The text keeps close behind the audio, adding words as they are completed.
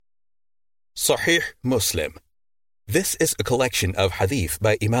Sahih Muslim. This is a collection of Hadith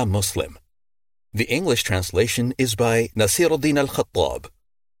by Imam Muslim. The English translation is by Nasiruddin al-Khattab.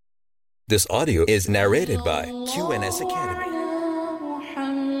 This audio is narrated by QNS Academy.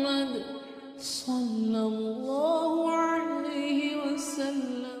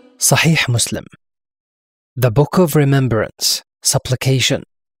 Sahih Muslim. The Book of Remembrance, Supplication,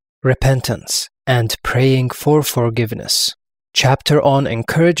 Repentance, and Praying for Forgiveness. Chapter on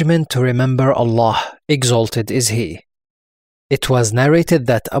Encouragement to Remember Allah, Exalted is He. It was narrated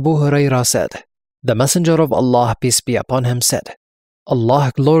that Abu Hurairah said, "The Messenger of Allah, peace be upon him, said,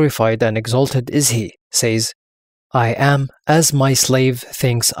 Allah glorified and exalted is He, says, I am as my slave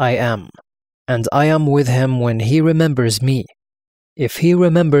thinks I am, and I am with him when he remembers me. If he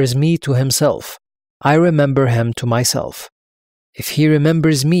remembers me to himself, I remember him to myself. If he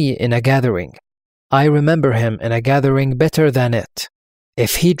remembers me in a gathering, I remember him in a gathering better than it.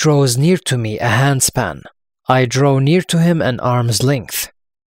 If he draws near to me a handspan, I draw near to him an arm's length.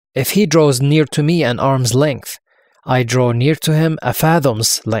 If he draws near to me an arm's length, I draw near to him a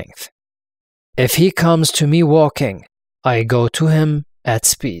fathom's length. If he comes to me walking, I go to him at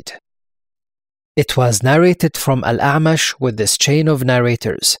speed." It was narrated from Al-A'mash with this chain of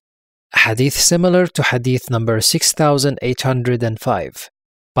narrators, a hadith similar to hadith number 6805.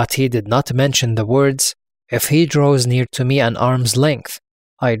 But he did not mention the words, "If he draws near to me an arm's length,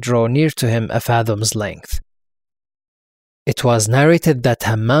 I draw near to him a fathom's length." It was narrated that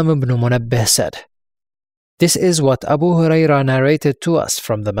Hammam ibn Munabbih said, "This is what Abu Hurairah narrated to us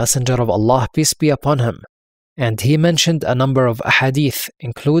from the Messenger of Allah, peace be upon him," and he mentioned a number of ahadith,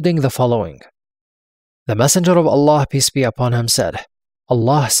 including the following. The Messenger of Allah, peace be upon him, said,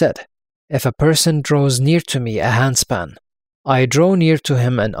 Allah said, "If a person draws near to me a handspan, I draw near to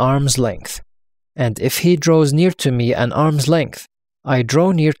him an arm's length, and if he draws near to me an arm's length, I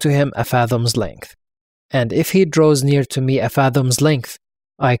draw near to him a fathom's length, and if he draws near to me a fathom's length,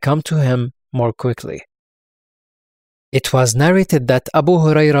 I come to him more quickly." It was narrated that Abu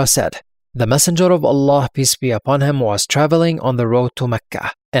Hurairah said, "The Messenger of Allah, peace be upon him, was traveling on the road to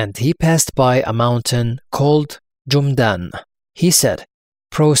Mecca, and he passed by a mountain called Jumdan. He said,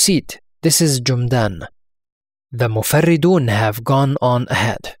 'Proceed, this is Jumdan. The Mufarridun have gone on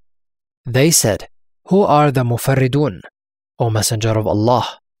ahead.' They said, 'Who are the Mufarridun, O Messenger of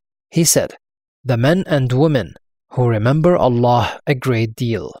Allah?' He said, 'The men and women who remember Allah a great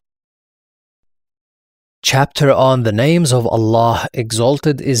deal.'" Chapter on the names of Allah,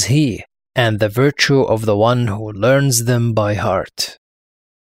 exalted is He, and the virtue of the one who learns them by heart.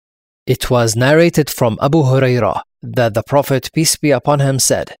 It was narrated from Abu Hurairah that the Prophet, peace be upon him,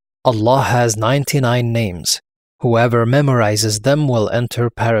 said, Allah has 99 names. Whoever memorizes them will enter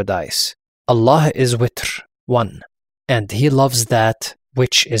paradise. Allah is witr, one, and He loves that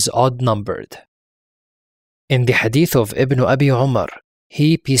which is odd-numbered. In the hadith of Ibn Abi Umar,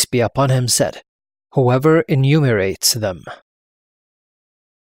 he, peace be upon him, said, "Whoever enumerates them."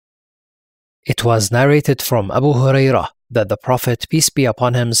 It was narrated from Abu Hurairah that the Prophet, peace be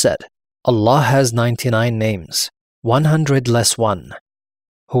upon him, said, Allah has 99 names, 100 less one.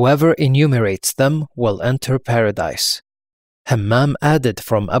 Whoever enumerates them will enter paradise. Hammam added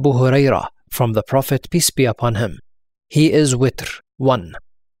from Abu Hurairah, from the Prophet, peace be upon him, "He is witr, one,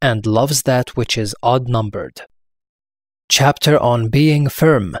 and loves that which is odd-numbered." Chapter on being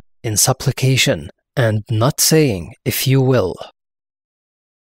firm in supplication and not saying, "If you will."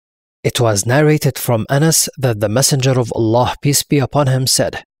 It was narrated from Anas that the Messenger of Allah, peace be upon him,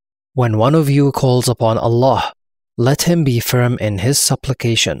 said, "When one of you calls upon Allah, let him be firm in his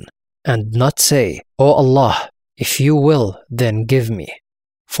supplication, and not say, 'O Allah, if you will, then give me,'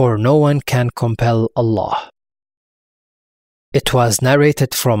 for no one can compel Allah." It was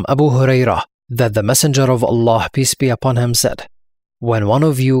narrated from Abu Hurairah that the Messenger of Allah, peace be upon him, said, "When one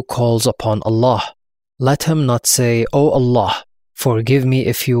of you calls upon Allah, let him not say, 'O Allah, forgive me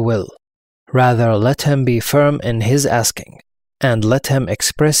if you will.' Rather, let him be firm in his asking, and let him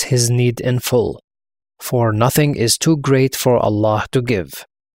express his need in full, for nothing is too great for Allah to give."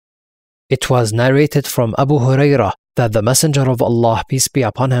 It was narrated from Abu Hurairah that the Messenger of Allah, peace be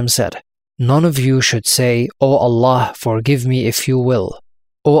upon him, said, "None of you should say, 'O Allah, forgive me if you will.'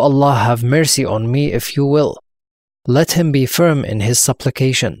 'O Allah, have mercy on me if you will.' Let him be firm in his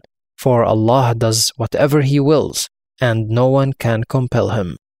supplication, for Allah does whatever He wills, and no one can compel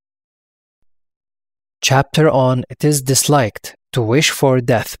Him. Chapter on it is disliked to wish for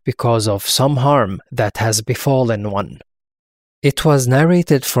death because of some harm that has befallen one. It was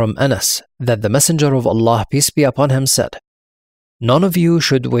narrated from Anas that the Messenger of Allah, peace be upon him, said, "None of you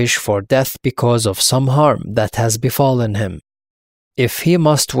should wish for death because of some harm that has befallen him. If he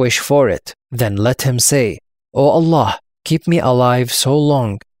must wish for it, Then let him say, O Allah, keep me alive so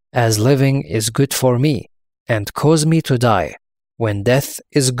long as living is good for me, and cause me to die when death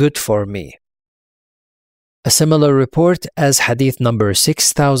is good for me. A similar report as Hadith number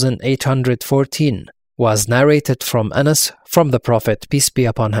 6814 was narrated from Anas from the Prophet, peace be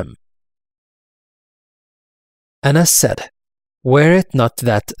upon him. Anas said, Were it not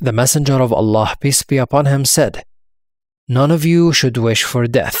that the Messenger of Allah, peace be upon him, said, None of you should wish for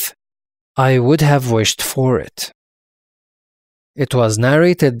death, I would have wished for it. It was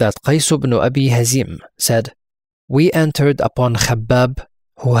narrated that Qais ibn Abi Hazim said, We entered upon Khabbab,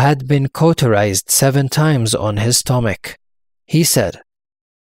 who had been cauterized 7 times on his stomach. He said,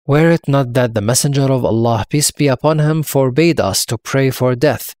 Were it not that the Messenger of Allah, peace be upon him, forbade us to pray for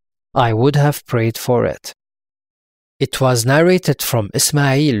death, I would have prayed for it. It was narrated from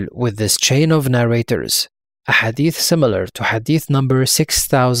Ismail with this chain of narrators, a hadith similar to hadith number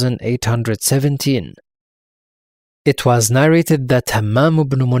 6817. It was narrated that Hammam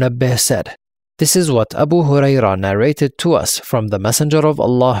ibn Munabbih said, This is what Abu Hurairah narrated to us from the Messenger of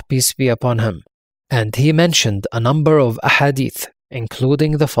Allah, peace be upon him, and he mentioned a number of ahadith,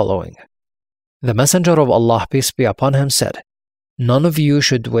 including the following. The Messenger of Allah, peace be upon him, said, None of you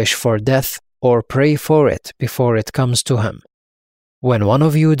should wish for death or pray for it before it comes to him. When one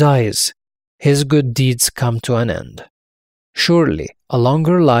of you dies, his good deeds come to an end. Surely, a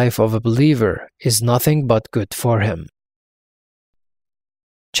longer life of a believer is nothing but good for him.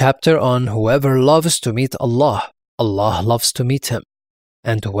 Chapter on Whoever loves to meet Allah, Allah loves to meet him.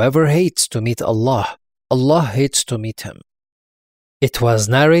 And whoever hates to meet Allah, Allah hates to meet him. It was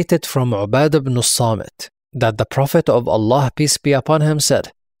narrated from Ubad ibn Samit that the Prophet of Allah, peace be upon him,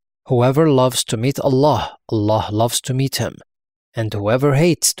 said, Whoever loves to meet Allah, Allah loves to meet him. And whoever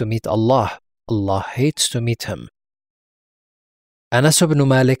hates to meet Allah, Allah hates to meet him. Anas ibn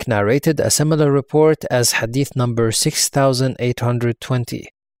Malik narrated a similar report as hadith number 6820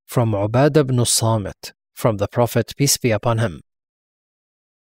 from Ubad ibn Samit from the Prophet, peace be upon him.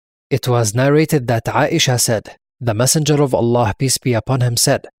 It was narrated that Aisha said, The Messenger of Allah, peace be upon him,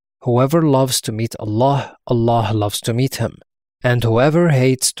 said, Whoever loves to meet Allah, Allah loves to meet him. And whoever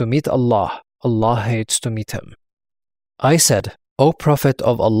hates to meet Allah, Allah hates to meet him. I said, O Prophet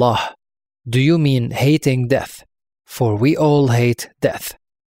of Allah, do you mean hating death? For we all hate death.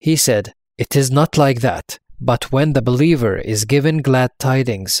 He said, It is not like that, but when the believer is given glad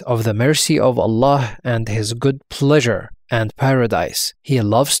tidings of the mercy of Allah and His good pleasure and paradise, he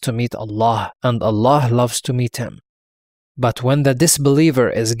loves to meet Allah and Allah loves to meet him. But when the disbeliever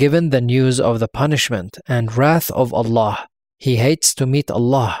is given the news of the punishment and wrath of Allah, he hates to meet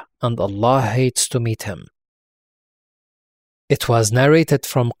Allah and Allah hates to meet him. It was narrated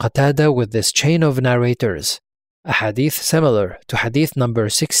from Qatada with this chain of narrators, a hadith similar to hadith number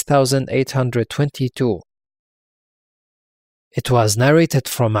 6822. It was narrated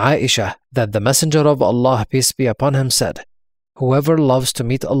from Aisha that the Messenger of Allah, peace be upon him, said, Whoever loves to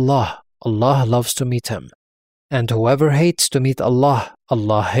meet Allah, Allah loves to meet him. And whoever hates to meet Allah,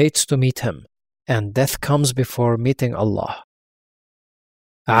 Allah hates to meet him. And death comes before meeting Allah.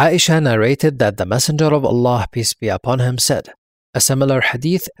 Aisha narrated that the Messenger of Allah, peace be upon him, said, a similar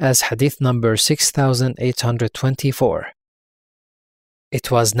hadith as hadith number 6824. It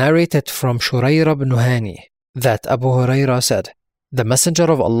was narrated from Shurayr ibn Hani that Abu Hurairah said, The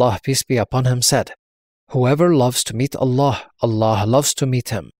Messenger of Allah, peace be upon him, said, Whoever loves to meet Allah, Allah loves to meet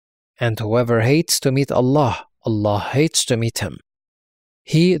him. And whoever hates to meet Allah, Allah hates to meet him.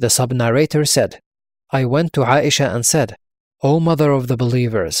 He, the sub-narrator, said, I went to Aisha and said, O mother of the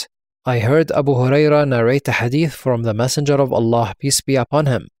believers, I heard Abu Hurairah narrate a hadith from the Messenger of Allah, peace be upon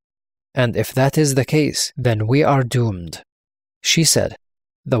him. And if that is the case, then we are doomed. She said,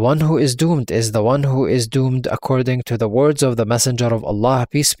 The one who is doomed is the one who is doomed according to the words of the Messenger of Allah,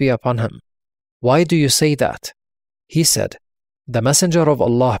 peace be upon him. Why do you say that? He said, The Messenger of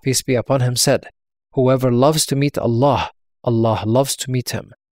Allah, peace be upon him, said, Whoever loves to meet Allah, Allah loves to meet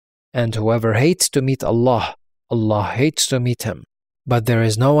him. And whoever hates to meet Allah, Allah hates to meet him. But there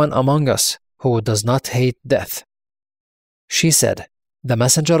is no one among us who does not hate death. She said, The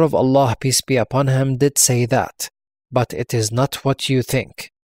Messenger of Allah, peace be upon him, did say that, but it is not what you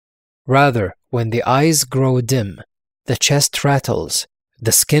think. Rather, when the eyes grow dim, the chest rattles,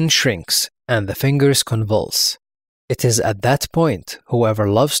 the skin shrinks, and the fingers convulse. It is at that point whoever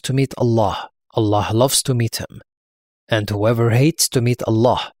loves to meet Allah, Allah loves to meet him. And whoever hates to meet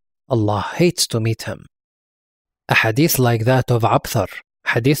Allah, Allah hates to meet him. A hadith like that of Abthar,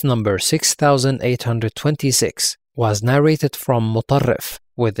 hadith number 6826, was narrated from Mutarrif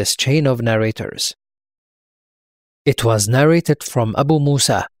with this chain of narrators. It was narrated from Abu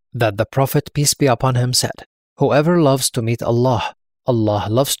Musa that the Prophet, peace be upon him, said, "Whoever loves to meet Allah, Allah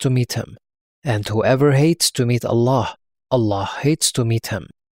loves to meet him, and whoever hates to meet Allah, Allah hates to meet him."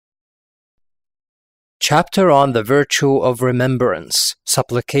 Chapter on the virtue of remembrance,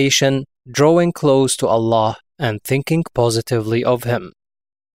 supplication, drawing close to Allah, and thinking positively of Him.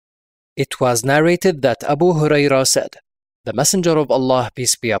 It was narrated that Abu Hurairah said, "The Messenger of Allah,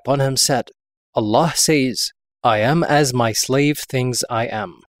 peace be upon him, said, Allah says, I am as my slave thinks I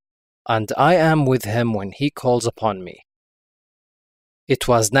am, and I am with him when he calls upon me." It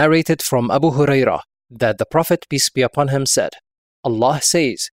was narrated from Abu Hurairah that the Prophet, peace be upon him, said, Allah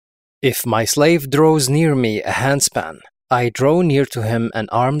says, "If my slave draws near me a handspan, I draw near to him an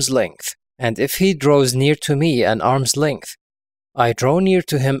arm's length, and if he draws near to me an arm's length, I draw near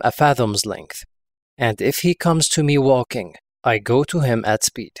to him a fathom's length, and if he comes to me walking, I go to him at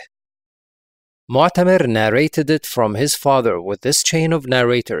speed." Mu'tamir narrated it from his father with this chain of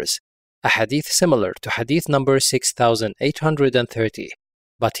narrators, a hadith similar to hadith number 6830,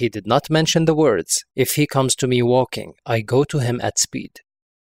 but he did not mention the words, "If he comes to me walking, I go to him at speed."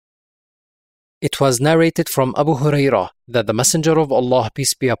 It was narrated from Abu Hurairah that the Messenger of Allah,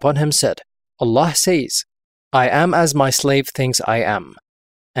 peace be upon him, said, Allah says, "I am as my slave thinks I am,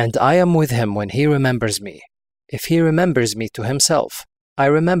 and I am with him when he remembers me. If he remembers me to himself, I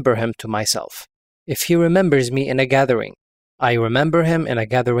remember him to myself. If he remembers me in a gathering, I remember him in a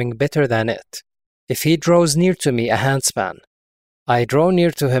gathering better than it. If he draws near to me a handspan, I draw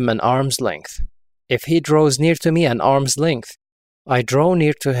near to him an arm's length. If he draws near to me an arm's length, I draw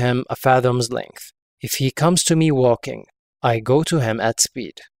near to him a fathom's length. If he comes to me walking, I go to him at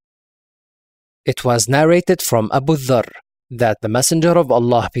speed." It was narrated from Abu Dharr that the Messenger of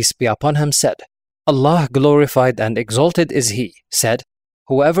Allah, peace be upon him, said, Allah glorified and exalted is He, said,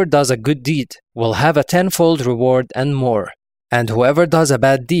 "Whoever does a good deed will have a tenfold reward and more, and whoever does a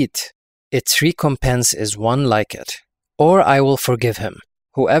bad deed, its recompense is one like it, or I will forgive him.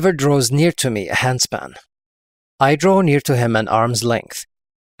 Whoever draws near to me a handspan, I draw near to him an arm's length,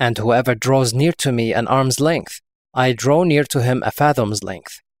 and whoever draws near to me an arm's length, I draw near to him a fathom's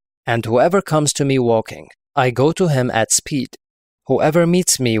length, and whoever comes to me walking, I go to him at speed. Whoever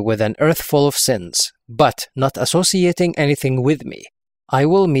meets me with an earth full of sins, but not associating anything with me, I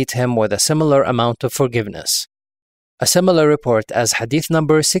will meet him with a similar amount of forgiveness." A similar report as hadith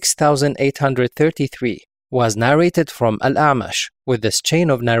number 6833 was narrated from Al-A'mash with this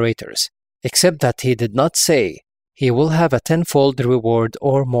chain of narrators, except that he did not say, "He will have a tenfold reward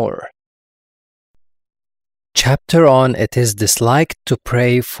or more." Chapter on It is disliked to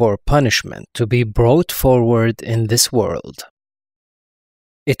pray for punishment to be brought forward in this world.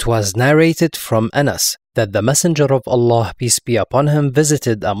 It was narrated from Anas that the Messenger of Allah, peace be upon him,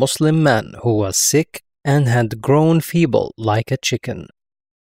 visited a Muslim man who was sick and had grown feeble like a chicken.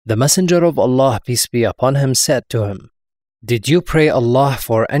 The Messenger of Allah, peace be upon him, said to him, "Did you pray Allah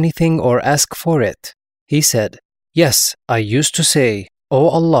for anything or ask for it?" He said, "Yes, I used to say, O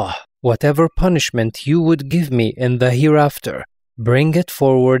Allah, whatever punishment you would give me in the hereafter, bring it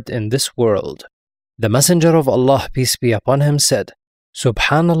forward in this world." The Messenger of Allah, peace be upon him, said,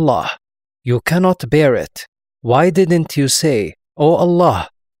 "Subhanallah, you cannot bear it. Why didn't you say, O Allah,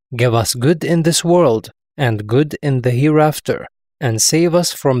 give us good in this world and good in the hereafter, and save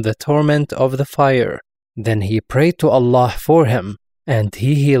us from the torment of the fire?" Then he prayed to Allah for him, and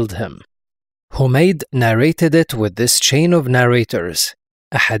He healed him. Humayd narrated it with this chain of narrators,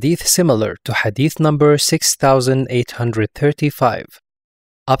 a hadith similar to hadith number 6835,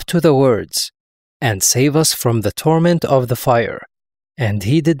 up to the words, "And save us from the torment of the fire," and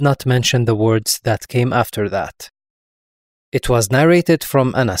he did not mention the words that came after that. It was narrated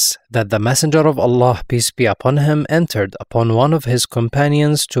from Anas that the Messenger of Allah, peace be upon him, entered upon one of his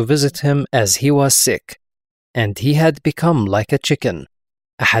companions to visit him as he was sick, and he had become like a chicken.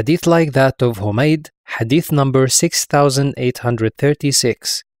 A hadith like that of Humayd, hadith number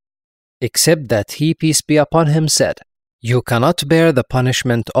 6836, except that he, peace be upon him, said, "You cannot bear the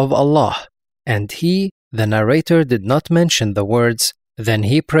punishment of Allah," and he, the narrator, did not mention the words, then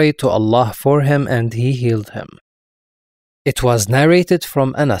he prayed to Allah for him and He healed him. It was narrated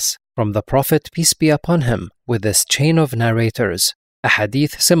from Anas, from the Prophet, peace be upon him, with this chain of narrators, a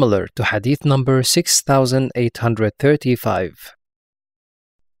hadith similar to hadith number 6835.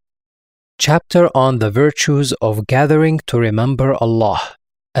 Chapter on the virtues of gathering to remember Allah,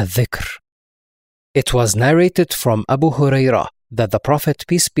 al-dhikr. It was narrated from Abu Hurairah that the Prophet,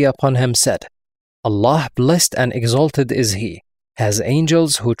 peace be upon him, said, Allah, blessed and exalted is He, has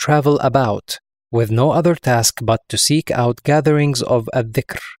angels who travel about, with no other task but to seek out gatherings of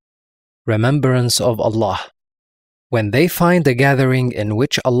al-dhikr, remembrance of Allah. When they find a gathering in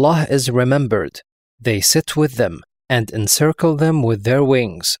which Allah is remembered, they sit with them and encircle them with their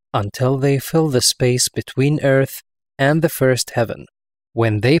wings until they fill the space between earth and the first heaven.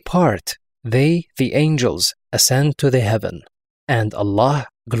 When they part, they, the angels, ascend to the heaven, and Allah,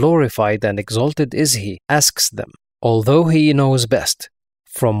 glorified and exalted is He, asks them, although He knows best,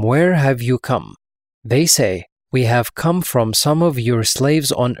 "From where have you come?" They say, "We have come from some of your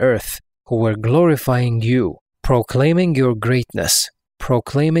slaves on earth who were glorifying you, proclaiming your greatness,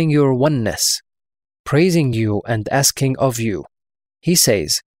 proclaiming your oneness, praising you and asking of you." He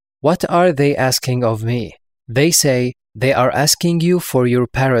says, "What are they asking of me?" They say, "They are asking you for your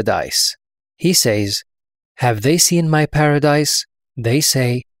paradise." He says, "Have they seen my paradise?" They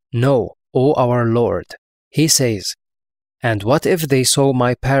say, "No, O our Lord." He says, "And what if they saw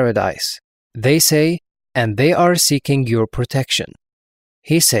my paradise?" They say, "And they are seeking your protection."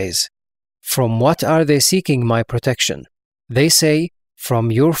 He says, "From what are they seeking my protection?" They say, "From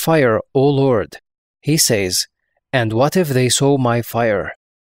your fire, O Lord." He says, "And what if they saw my fire?"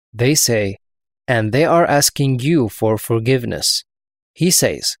 They say, "And they are asking you for forgiveness." He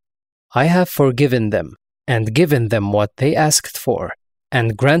says, "I have forgiven them and given them what they asked for,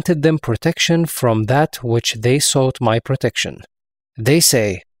 and granted them protection from that which they sought my protection." They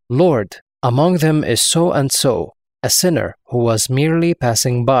say, "Lord, among them is so and so, a sinner who was merely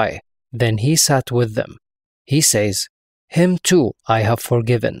passing by." Then he sat with them. He says, "Him too I have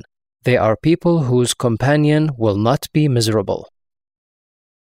forgiven. They are people whose companion will not be miserable."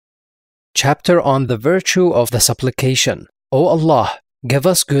 Chapter on the virtue of the supplication. O Allah, give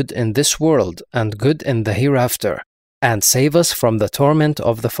us good in this world and good in the hereafter, and save us from the torment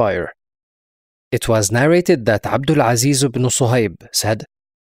of the fire. It was narrated that Abdul Aziz ibn Suhaib said,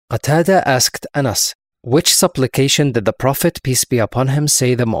 Qatada asked Anas, "Which supplication did the Prophet, peace be upon him,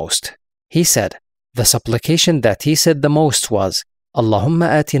 say the most?" He said, "The supplication that he said the most was, Allahumma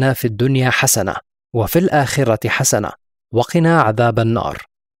atina fid dunya hasana, wa fil akhirati hasana, wa qina adhab an-nar."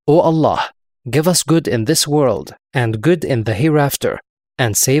 O Allah, give us good in this world and good in the hereafter,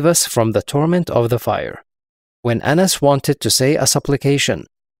 and save us from the torment of the fire. When Anas wanted to say a supplication,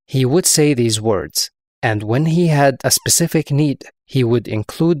 he would say these words, and when he had a specific need, he would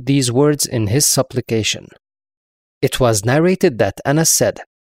include these words in his supplication. It was narrated that Anas said,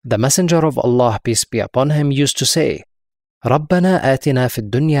 "The Messenger of Allah, peace be upon him, used to say, رَبَّنَا آتِنَا فِي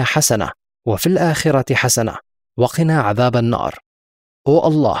الدُّنْيَا حَسَنَةً وَفِي الْآخِرَةِ حَسَنَةً وَقِنَا عَذَابَ النَّارِ." O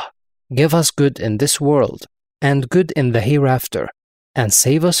Allah, give us good in this world and good in the hereafter, and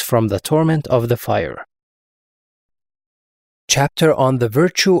save us from the torment of the fire. Chapter on the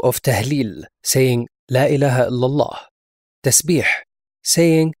virtue of Tahleel, saying La ilaha illallah, Tasbih,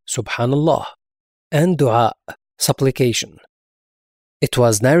 saying Subhanallah, and Dua, supplication. It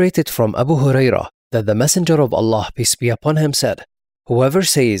was narrated from Abu Hurairah that the Messenger of Allah, peace be upon him, said, "Whoever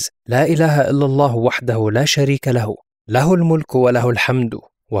says La ilaha illallah wahdahu la sharika lahu, lahul mulku wa lahul hamdu,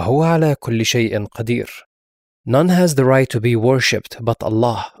 wa huwa ala kulli shay'in qadir." None has the right to be worshipped but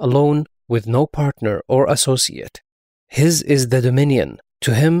Allah alone, with no partner or associate. His is the dominion,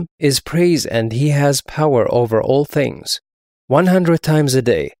 to Him is praise, and He has power over all things. 100 times a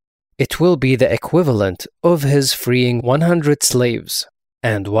day, it will be the equivalent of His freeing 100 slaves,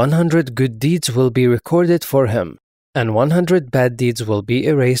 and 100 good deeds will be recorded for Him, and 100 bad deeds will be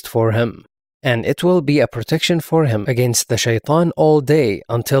erased for Him. And it will be a protection for him against the shaitan all day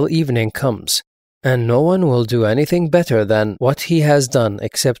until evening comes. And no one will do anything better than what he has done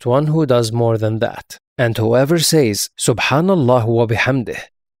except one who does more than that. And whoever says, Subhanallah wa bihamdih,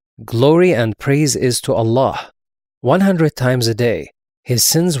 glory and praise is to Allah, 100 times a day, his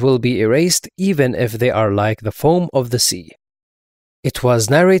sins will be erased even if they are like the foam of the sea. It was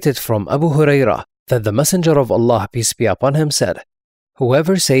narrated from Abu Hurairah that the Messenger of Allah, peace be upon him, said,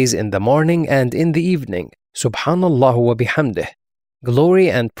 "Whoever says in the morning and in the evening, Subhanallah wa bihamdih, glory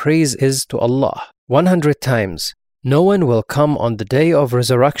and praise is to Allah, 100 times, no one will come on the day of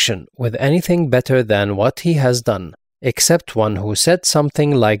resurrection with anything better than what he has done, except one who said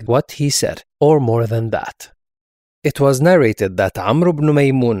something like what he said, or more than that." It was narrated that Amr ibn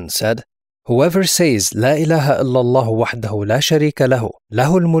Maymun said, "Whoever says La ilaha illallah wahdahu la sharika lahu,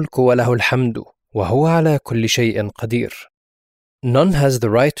 lahul mulku wa lahul hamdu, wa huwa ala kulli shay'in qadir." None has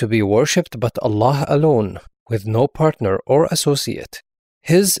the right to be worshipped but Allah alone, with no partner or associate.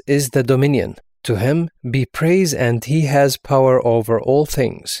 His is the dominion, to Him be praise, and He has power over all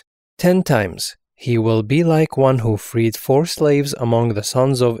things. 10 times, He will be like one who freed 4 slaves among the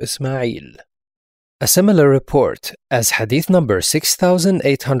sons of Ismail. A similar report, as Hadith number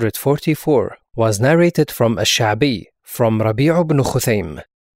 6844, was narrated from Ash-Sha'bi, from Rabi' ibn Khuthaym.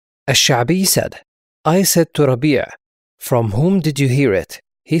 Ash-Sha'bi said, "I said to Rabi', From whom did you hear it?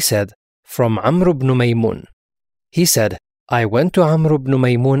 He said, From Amr ibn Maymun. He said, I went to Amr ibn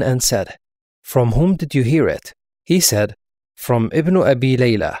Maymun and said, From whom did you hear it? He said, From Ibn Abi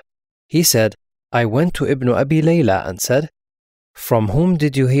Layla. He said, I went to Ibn Abi Layla and said, From whom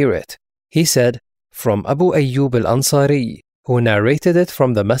did you hear it? He said, From Abu Ayyub al-Ansari, who narrated it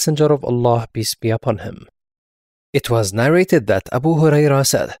from the Messenger of Allah, peace be upon him. It was narrated that Abu Hurairah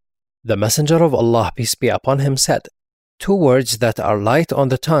said, The Messenger of Allah, peace be upon him, said, 2 words that are light on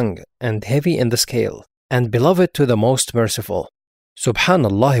the tongue and heavy in the scale, and beloved to the Most Merciful.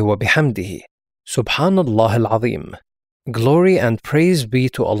 Subhanallah wa bihamdihi. Subhanallah al-Azim. Glory and praise be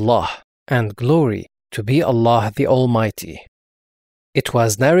to Allah, and glory to be Allah the Almighty. It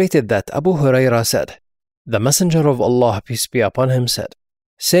was narrated that Abu Hurairah said, The Messenger of Allah, peace be upon him, said,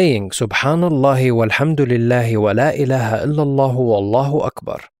 saying, Subhanallah walhamdulillahi wa la ilaha illallah wallahu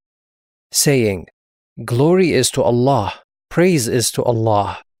akbar. Saying, Glory is to Allah, praise is to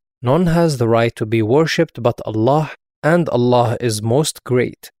Allah. None has the right to be worshipped but Allah, and Allah is most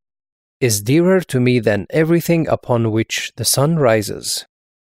great, is dearer to me than everything upon which the sun rises.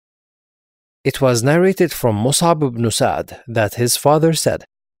 It was narrated from Mus'ab ibn Sa'd that his father said,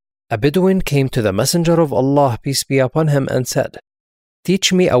 A Bedouin came to the Messenger of Allah, peace be upon him, and said,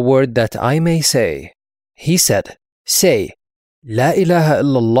 Teach me a word that I may say. He said, Say, La ilaha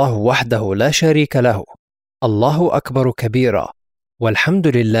illallah wahdahu la sharika lahu, Allahu akbaru kabira,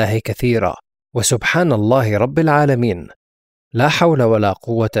 walhamdulillahi kathira, wa subhanallahi rabbil alameen, la hawla wa la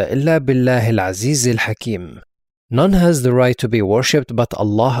quwwata illa billahi al-aziz al-hakim. None has the right to be worshipped but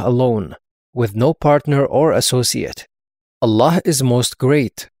Allah alone, with no partner or associate. Allah is most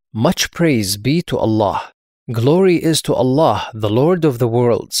great. Much praise be to Allah. Glory is to Allah, the Lord of the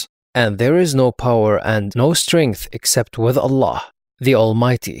worlds, and there is no power and no strength except with Allah, the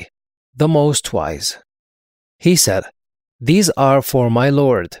Almighty, the Most Wise. He said, These are for my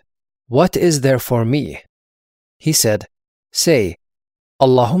Lord. What is there for me? He said, Say,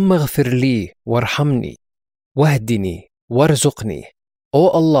 Allahumma ghfir li warhamni, wahdini warzuqni. O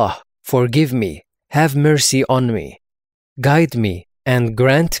Allah, forgive me, have mercy on me, guide me, and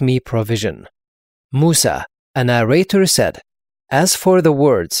grant me provision. Musa, a narrator, said, As for the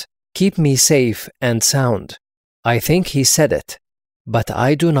words, keep me safe and sound, I think he said it, but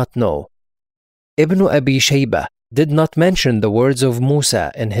I do not know. Ibn Abi Shaybah did not mention the words of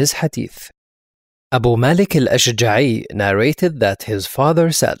Musa in his hadith. Abu Malik al-Ashja'i narrated that his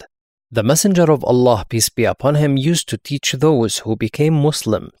father said, The Messenger of Allah, peace be upon him, used to teach those who became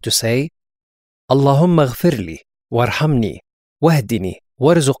Muslim to say, Allahumma ghfirli, warhamni, wahdini,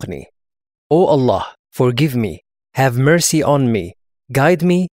 warzuqni. O Allah, forgive me, have mercy on me, guide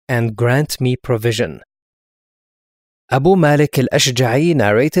me, and grant me provision. Abu Malik al-Ashja'i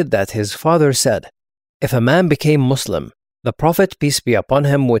narrated that his father said, If a man became Muslim, the Prophet, peace be upon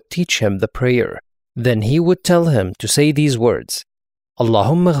him, would teach him the prayer. Then he would tell him to say these words,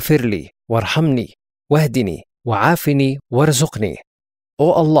 Allahumma ghfirli, warhamni, wahdini, wa'afini, warzuqni.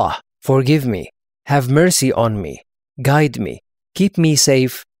 O Allah, forgive me, have mercy on me, guide me, keep me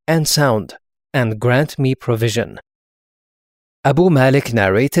safe and sound, and grant me provision. Abu Malik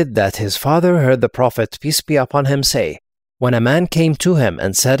narrated that his father heard the Prophet, peace be upon him, say, When a man came to him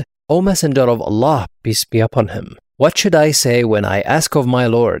and said, O Messenger of Allah, peace be upon him, what should I say when I ask of my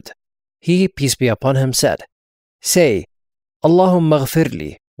Lord? He, peace be upon him, said, Say, Allahumma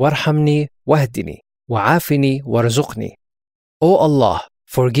ghfirli, warhamni, wahdini, wa'afini, warzuqni. O Allah,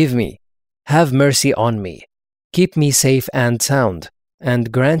 forgive me, have mercy on me, keep me safe and sound,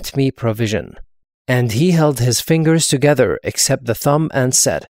 and grant me provision. And he held his fingers together except the thumb and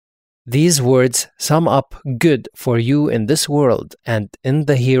said, These words sum up good for you in this world and in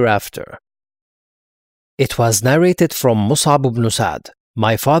the hereafter. It was narrated from Mus'ab ibn Sa'd,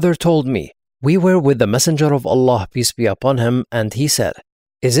 My father told me, we were with the Messenger of Allah, peace be upon him, and he said,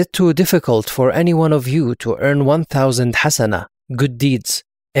 Is it too difficult for any one of you to earn 1,000 hasana, good deeds,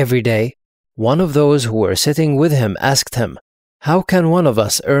 every day? One of those who were sitting with him asked him, How can one of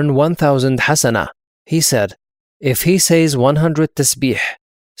us earn 1,000 hasana? He said, If he says 100 tasbih,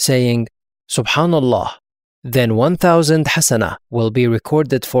 saying, Subhanallah, then 1,000 hasana will be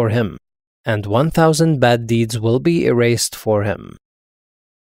recorded for him, and 1,000 bad deeds will be erased for him.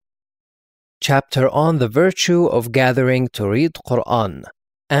 Chapter on the virtue of gathering to read Quran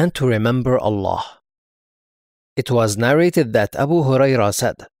and to remember Allah. It was narrated that Abu Hurairah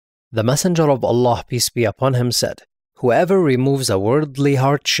said, The Messenger of Allah, peace be upon him, said, Whoever removes a worldly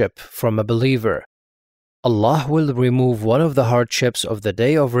hardship from a believer, Allah will remove one of the hardships of the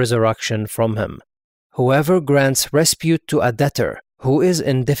day of resurrection from him. Whoever grants respite to a debtor who is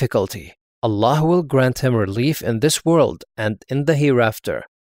in difficulty, Allah will grant him relief in this world and in the hereafter.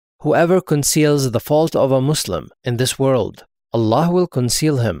 Whoever conceals the fault of a Muslim in this world, Allah will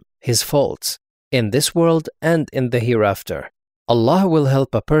conceal him his faults in this world and in the hereafter. Allah will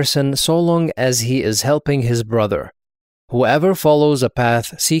help a person so long as he is helping his brother. Whoever follows a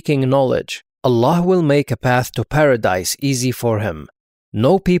path seeking knowledge, Allah will make a path to paradise easy for him.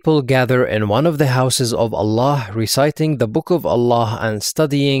 No people gather in one of the houses of Allah reciting the book of Allah and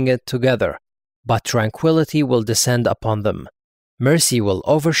studying it together, but tranquility will descend upon them. Mercy will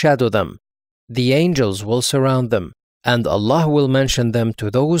overshadow them. The angels will surround them, and Allah will mention them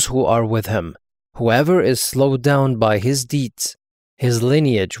to those who are with him. Whoever is slowed down by his deeds, his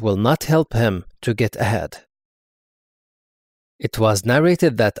lineage will not help him to get ahead. It was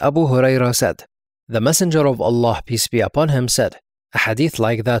narrated that Abu Hurairah said, "The Messenger of Allah, peace be upon him, said," a hadith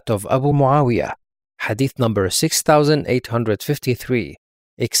like that of Abu Muawiyah, hadith number 6853,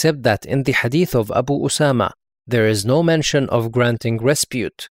 except that in the hadith of Abu Usama, there is no mention of granting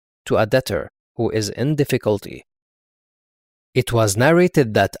respite to a debtor who is in difficulty. It was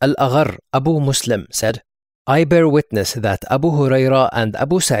narrated that Al-Aghar Abu Muslim said, "I bear witness that Abu Hurairah and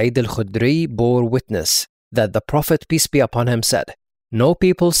Abu Sa'id al-Khudri bore witness that the Prophet, peace be upon him, said, 'No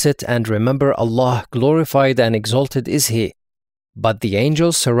people sit and remember Allah, glorified and exalted is He. But the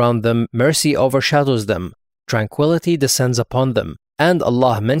angels surround them, mercy overshadows them, tranquility descends upon them, and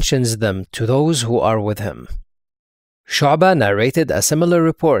Allah mentions them to those who are with Him.'" Shu'bah narrated a similar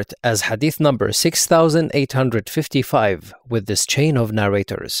report as hadith number 6855 with this chain of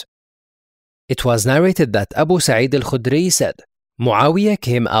narrators. It was narrated that Abu Sa'id al-Khudri said, Muawiyah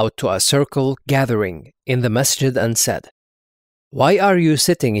came out to a circle gathering in the masjid and said, "Why are you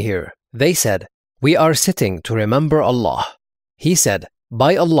sitting here?" They said, "We are sitting to remember Allah." He said,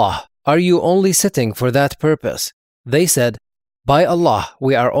 "By Allah, are you only sitting for that purpose?" They said, "By Allah,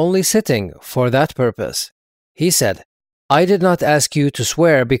 we are only sitting for that purpose." He said, "I did not ask you to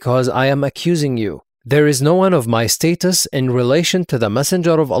swear because I am accusing you. There is no one of my status in relation to the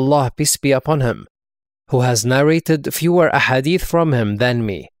Messenger of Allah, peace be upon him, who has narrated fewer ahadith from him than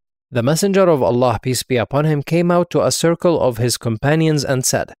me." The Messenger of Allah, peace be upon him, came out to a circle of his companions and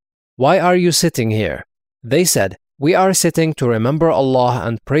said, "Why are you sitting here?" They said, "We are sitting to remember Allah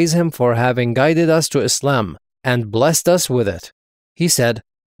and praise Him for having guided us to Islam and blessed us with it." He said,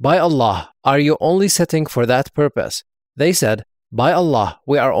 "By Allah, are you only sitting for that purpose?" They said, "By Allah,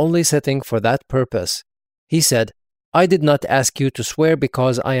 we are only sitting for that purpose." He said, "I did not ask you to swear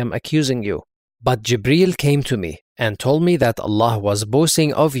because I am accusing you. But Jibreel came to me and told me that Allah was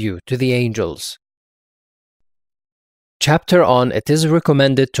boasting of you to the angels." Chapter on It is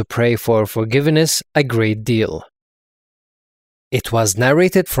recommended to pray for forgiveness a great deal. It was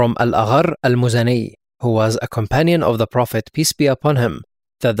narrated from Al-Aghar al-Muzani, who was a companion of the Prophet, peace be upon him,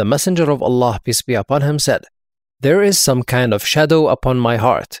 that the Messenger of Allah, peace be upon him, said, "There is some kind of shadow upon my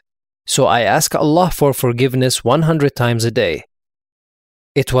heart, so I ask Allah for forgiveness 100 times a day."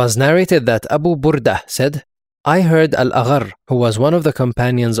 It was narrated that Abu Burda said, "I heard Al-Aghar, who was one of the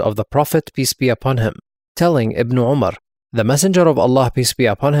companions of the Prophet, peace be upon him, telling Ibn Umar, the Messenger of Allah, peace be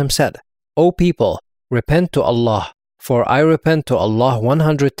upon him, said, 'O people, repent to Allah, for I repent to Allah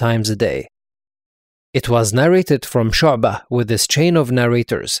 100 times a day.'" It was narrated from Shu'bah with this chain of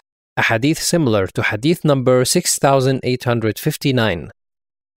narrators, a hadith similar to hadith number 6859.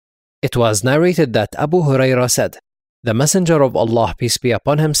 It was narrated that Abu Hurairah said, "The Messenger of Allah, peace be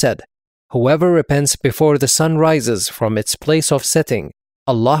upon him, said, 'Whoever repents before the sun rises from its place of setting,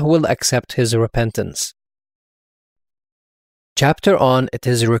 Allah will accept his repentance.'" Chapter on It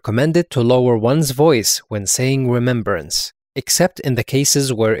is recommended to lower one's voice when saying remembrance, except in the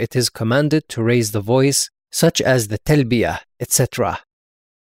cases where it is commanded to raise the voice, such as the talbiyah, etc.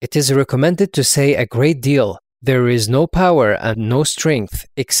 It is recommended to say a great deal, "There is no power and no strength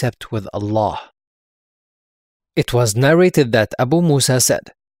except with Allah." It was narrated that Abu Musa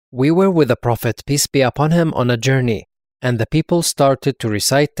said, "We were with the Prophet, peace be upon him, on a journey, and the people started to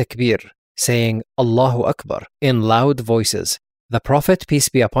recite takbir, saying Allahu Akbar in loud voices. The Prophet, peace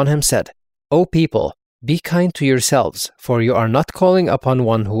be upon him, said, 'O people, be kind to yourselves, for you are not calling upon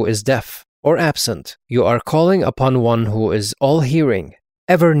one who is deaf or absent. You are calling upon one who is all-hearing,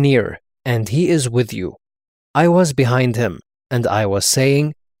 ever near, and He is with you.' I was behind him, and I was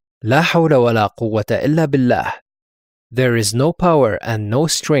saying, 'La hawla wa la quwwata illa billah. There is no power and no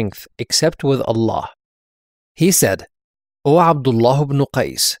strength except with Allah.' He said, 'O Abdullah ibn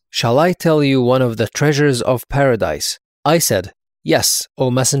Qais, shall I tell you one of the treasures of paradise?' I said, 'Yes,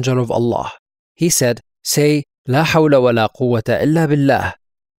 O Messenger of Allah.' He said, 'Say, La hawla wa la quwwata illa billah.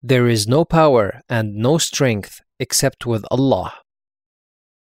 There is no power and no strength except with Allah.'"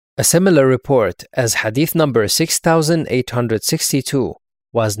 A similar report as Hadith number 6862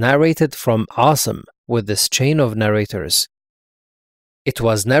 was narrated from Asim with this chain of narrators. It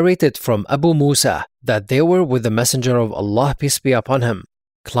was narrated from Abu Musa that they were with the Messenger of Allah, peace be upon him,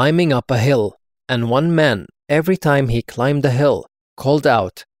 climbing up a hill, and one man, every time he climbed the hill, called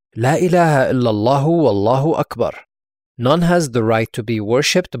out, La ilaha illallah wallahu akbar. None has the right to be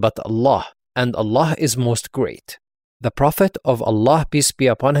worshipped but Allah, and Allah is most great. The Prophet of Allah, peace be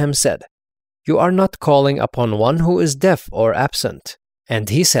upon him, said, You are not calling upon one who is deaf or absent. And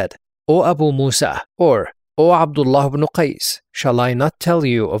he said, O Abu Musa, or O Abdullah ibn Qais, shall I not tell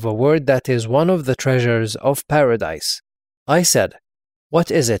you of a word that is one of the treasures of paradise? I said,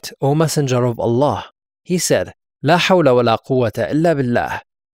 What is it, O Messenger of Allah? He said, La hawla wa la quwwata illa billah.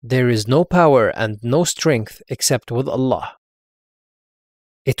 There is no power and no strength except with Allah.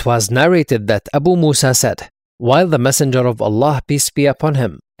 It was narrated that Abu Musa said, while the Messenger of Allah, peace be upon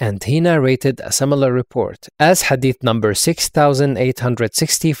him, and he narrated a similar report as Hadith number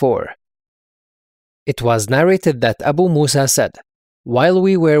 6864. It was narrated that Abu Musa said, while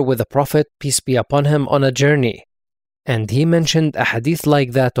we were with the Prophet, peace be upon him, on a journey, and he mentioned a hadith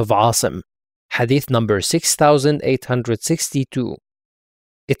like that of Asim, Hadith number 6862.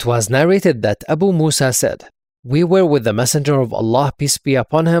 It was narrated that Abu Musa said, we were with the Messenger of Allah, peace be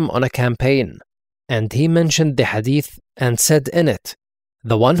upon him, on a campaign, and he mentioned the hadith and said in it,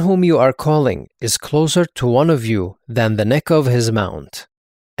 the one whom you are calling is closer to one of you than the neck of his mount.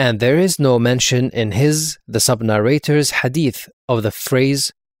 And there is no mention in the sub-narrator's hadith of the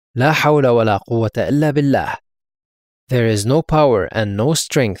phrase, La hawla wa la quwwata illa billah. There is no power and no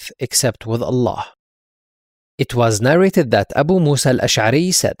strength except with Allah. It was narrated that Abu Musa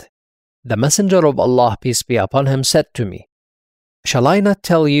al-Ash'ari said, the Messenger of Allah, peace be upon him, said to me, Shall I not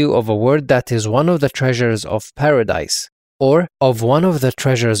tell you of a word that is one of the treasures of paradise, or of one of the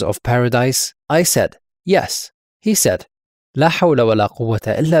treasures of paradise? I said, Yes. He said, La hawla wa la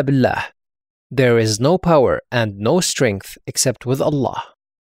quwwata illa billah. There is no power and no strength except with Allah.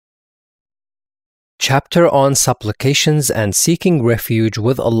 Chapter on Supplications and Seeking Refuge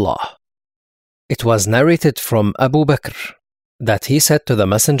with Allah. It was narrated from Abu Bakr that he said to the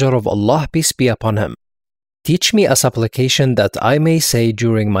Messenger of Allah, peace be upon him, Teach me a supplication that I may say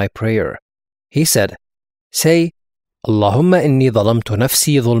during my prayer. He said, Say, Allahumma inni zalamtu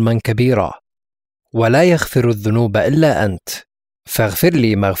nafsi zulman kabira, wa la yaghfiru dhunuba illa ant, faghfir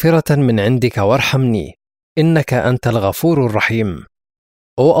li maghfiratan min indika warhamni, innaka antal ghafurur rahim.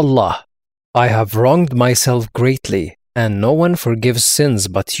 O Allah, I have wronged myself greatly, and no one forgives sins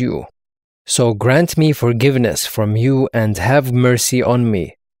but you. So grant me forgiveness from you and have mercy on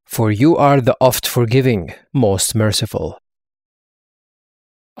me, for you are the oft-forgiving, most merciful.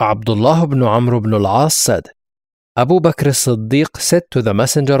 Abdullah ibn Amr ibn al-As said, Abu Bakr as-Siddiq said to the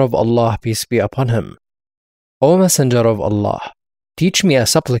Messenger of Allah, peace be upon him, O Messenger of Allah, teach me a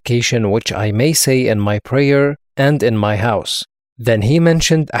supplication which I may say in my prayer and in my house. Then he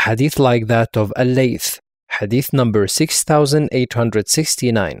mentioned a hadith like that of Al-Layth, Hadith number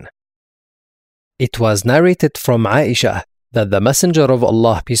 6869. It was narrated from Aisha that the Messenger of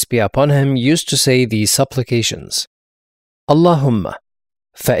Allah, peace be upon him, used to say these supplications. Allahumma,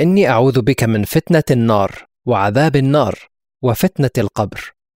 فإني أعوذ بك من فتنة النار وعذاب النار وفتنة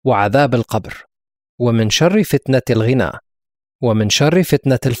القبر وعذاب القبر ومن شر فتنة الغنى ومن شر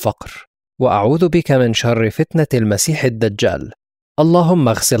فتنة الفقر وأعوذ بك من شر فتنة المسيح الدجال. اللهم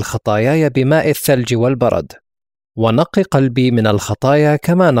اغسل خطاياي بماء الثلج والبرد ونقي قلبي من الخطايا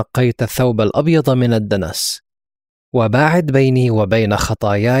كما نقيت الثوب الأبيض من الدنس وباعد بيني وبين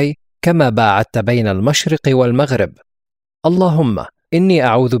خطاياي كما باعدت بين المشرق والمغرب. اللهم إني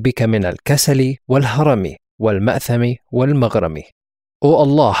أعوذ بك من الكسل والهرم والمأثم والمغرم. O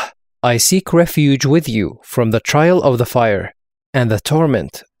Allah, I seek refuge with you from the trial of the fire and the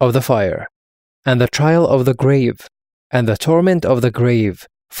torment of the fire and the trial of the grave and the torment of the grave,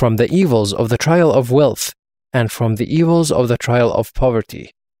 from the evils of the trial of wealth and from the evils of the trial of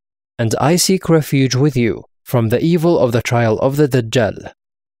poverty. And I seek refuge with you from the evil of the trial of the Dajjal.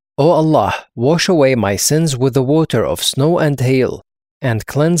 O Allah, wash away my sins with the water of snow and hail, and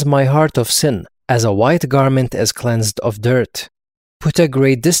cleanse my heart of sin as a white garment is cleansed of dirt. Put a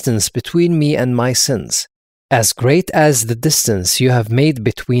great distance between me and my sins, as great as the distance you have made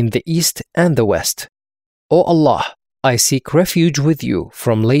between the east and the west. O Allah, I seek refuge with you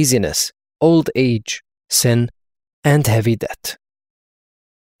from laziness, old age, sin, and heavy debt.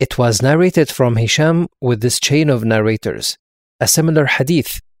 It was narrated from Hisham with this chain of narrators, a similar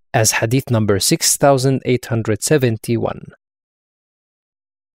hadith as hadith number 6871.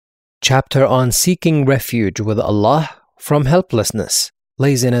 Chapter on Seeking Refuge with Allah from Helplessness,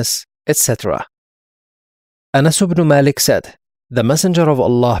 laziness, etc. Anas ibn Malik said, the Messenger of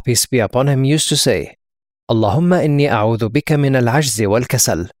Allah, peace be upon him, used to say, اللهم إني أعوذ بك من العجز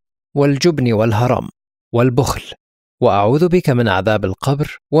والكسل والجبن والهرم والبخل وأعوذ بك من عذاب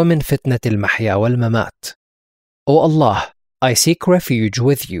القبر ومن فتنة المحيا والممات. O Allah, I seek refuge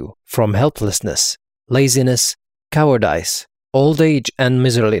with you from helplessness, laziness, cowardice, old age and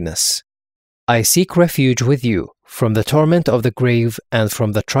miserliness. I seek refuge with you from the torment of the grave and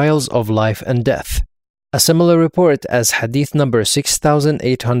from the trials of life and death. A similar report as Hadith number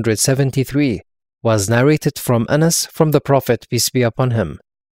 6873 was narrated from Anas from the Prophet, peace be upon him,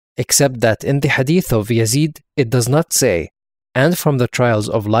 except that in the Hadith of Yazid it does not say, and from the trials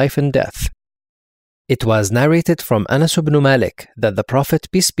of life and death. It was narrated from Anas ibn Malik that the Prophet,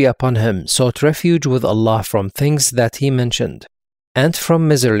 peace be upon him, sought refuge with Allah from things that he mentioned, and from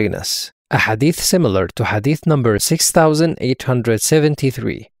miserliness, a hadith similar to Hadith number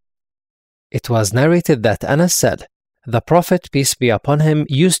 6873. It was narrated that Anas said, the Prophet, peace be upon him,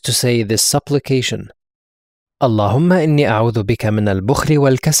 used to say this supplication, اللهم إني أعوذ بك من البخل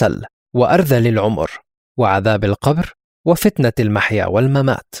والكسل وأرذل العمر وعذاب القبر وفتنة المحيا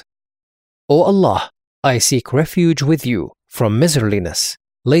والممات. O Allah, I seek refuge with you from miserliness,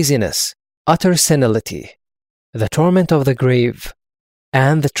 laziness, utter senility, the torment of the grave,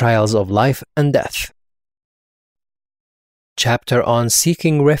 and the trials of life and death. Chapter on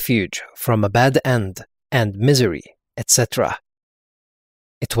seeking refuge from a bad end and misery, etc.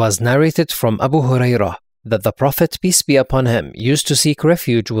 It was narrated from Abu Hurairah that the Prophet, peace be upon him, used to seek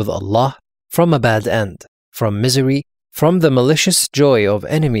refuge with Allah from a bad end, from misery, from the malicious joy of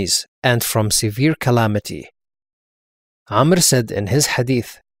enemies, and from severe calamity. Amr said in his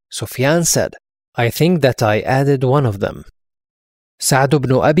hadith, Sufyan said, I think that I added one of them. Sa'd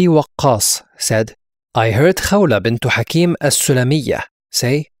ibn Abi Waqqas said, I heard Khawla bint Hakim as-Sulamiyya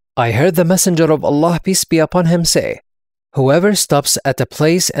say, I heard the Messenger of Allah, peace be upon him, say, whoever stops at a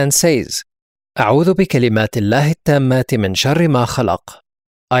place and says, أعوذ بكلمات الله التامات من شر ما خلق,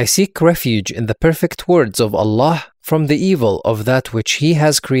 I seek refuge in the perfect words of Allah from the evil of that which He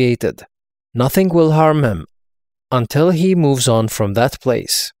has created. Nothing will harm him until he moves on from that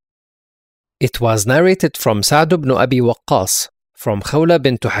place. It was narrated from Sa'd ibn Abi Waqqas, from Khawla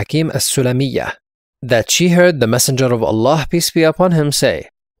bint Hakim as-Sulamiyya, that she heard the Messenger of Allah, peace be upon him, say,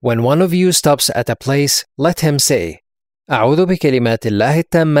 when one of you stops at a place, let him say, أعوذ بكلمات الله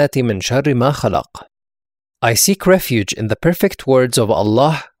التامات من شر ما خلق. I seek refuge in the perfect words of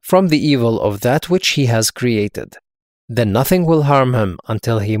Allah from the evil of that which He has created. Then nothing will harm him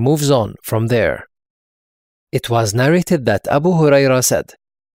until he moves on from there. It was narrated that Abu Hurairah said,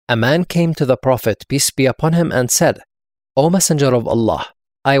 a man came to the Prophet, peace be upon him, and said, O Messenger of Allah,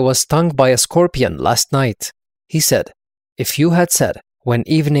 I was stung by a scorpion last night. He said, if you had said, when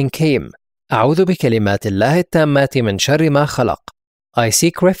evening came, أعوذ بكلمات الله التامات من شر ما خلق, I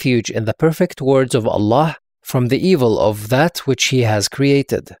seek refuge in the perfect words of Allah from the evil of that which He has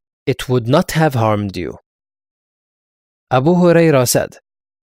created, it would not have harmed you. Abu Hurairah said,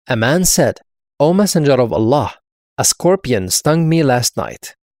 a man said, O Messenger of Allah, a scorpion stung me last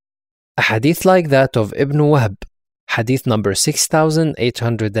night. A hadith like that of Ibn Wahb, hadith number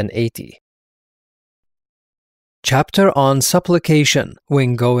 6880. Chapter on supplication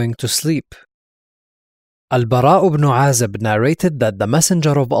when going to sleep. Al-Bara ibn Azib narrated that the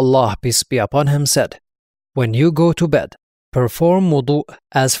Messenger of Allah, peace be upon him, said, when you go to bed, perform wudu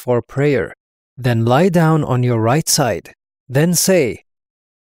as for prayer, then lie down on your right side, then say,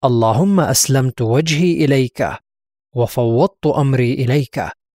 Allahumma aslamtu wajhi ilayka, wa fawwadtu amri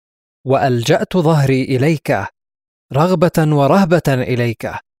ilayka, wa alja'tu dhahri ilayka, raghbatan wa rahbatan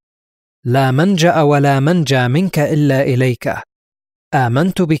ilayka, la manja'a wa la manja minka illa ilayka,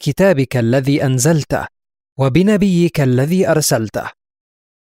 آمنت بكتابك الذي أنزلته, wa binabiyyika alladhi arsalta.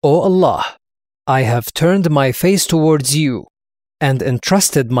 O Allah, I have turned my face towards you, and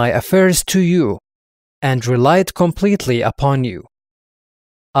entrusted my affairs to you, and relied completely upon you.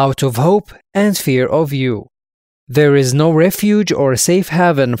 Out of hope and fear of you, there is no refuge or safe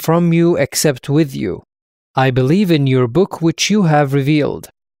haven from you except with you. I believe in your book which you have revealed,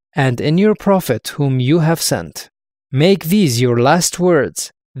 and in your Prophet whom you have sent. Make these your last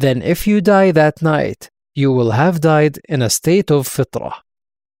words, then if you die that night, you will have died in a state of fitrah.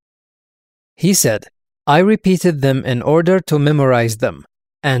 He said, I repeated them in order to memorize them,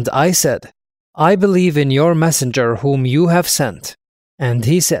 and I said, I believe in your messenger whom you have sent. And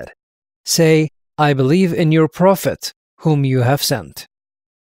he said, say, I believe in your Prophet whom you have sent.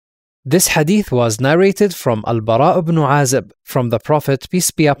 This hadith was narrated from Al-Bara ibn Azib from the Prophet,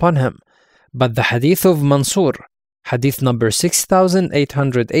 peace be upon him, but the hadith of Mansur, Hadith number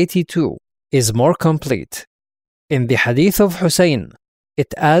 6882, is more complete. In the Hadith of Hussein,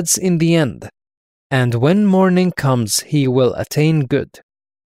 it adds in the end, "And when morning comes, he will attain good."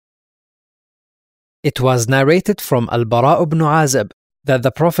 It was narrated from Al-Bara ibn Azib that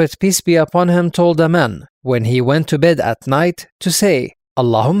the Prophet, peace be upon him, told a man when he went to bed at night to say,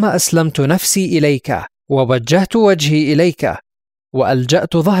 "Allahumma aslamtu nafsi ilayka, wa wajjahtu wajhi ilayka, wa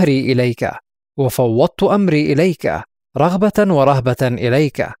alja'tu dhahri ilayka, wa fawwadtu amri ilayka, raghbatan wa rahbatan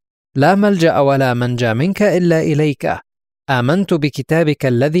ilayka, la malja'a wa la manja minka illa ilayka, amantu bi kitabika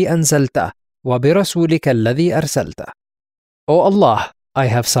alladhi anzalta, wa bi rasulika alladhi arsalta." O Allah, I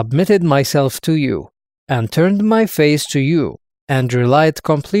have submitted myself to you, and turned my face to you, and relied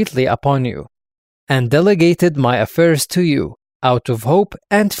completely upon you, and delegated my affairs to you, out of hope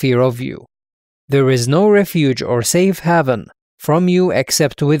and fear of you. There is no refuge or safe haven from you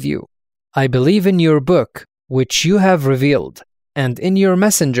except with you. I believe in your book, which you have revealed, and in your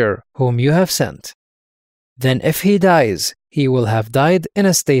messenger, whom you have sent. Then if he dies, he will have died in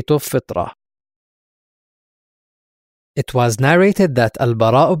a state of fitrah. It was narrated that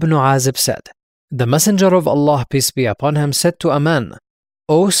Al-Bara ibn Azib said, "The Messenger of Allah, peace be upon him, said to a man,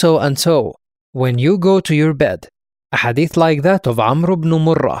 'O so and so, when you go to your bed,'" a hadith like that of Amr ibn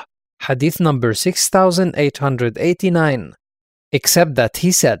Murrah, hadith number 6889, except that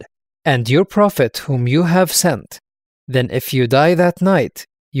he said, "And your Prophet whom you have sent, then if you die that night,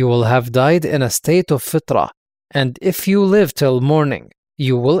 you will have died in a state of fitrah, and if you live till morning,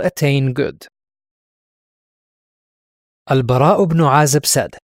 you will attain good." Al-Bara ibn Azib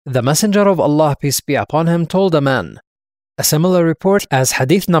said, "The Messenger of Allah, peace be upon him, told a man," a similar report as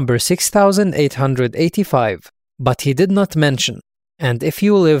hadith number 6885, but he did not mention, "And if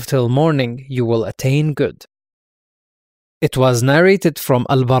you live till morning, you will attain good." It was narrated from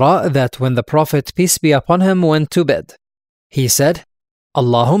Al-Bara that when the Prophet, peace be upon him, went to bed, he said,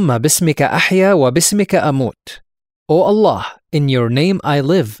 "Allahumma bismika ahya wa bismika amut." O Allah, in your name I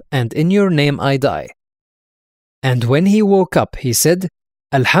live, and in your name I die. And when he woke up, he said,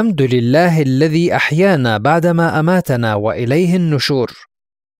 "Alhamdulillahi alladhi ahyana ba'dama amatana wa ilayhi an-nushur."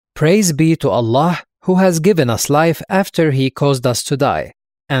 Praise be to Allah who has given us life after he caused us to die,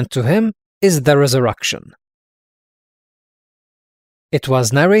 and to him is the resurrection. It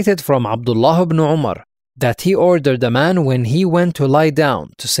was narrated from Abdullah ibn Umar that he ordered a man when he went to lie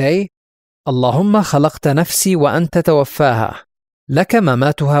down to say, "Allahumma khalaqta nafsi wa anta tawaffaha, laka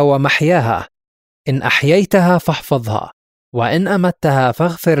mamatuha wa mahyaha, in ahyaytaha fahfadha, wa in amattaha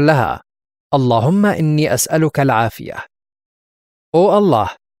faghfir laha, Allahumma inni as'aluka al-afiyah." O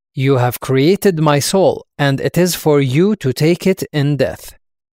Allah, you have created my soul, and it is for you to take it in death.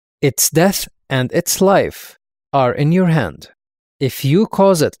 Its death and its life are in your hand. If you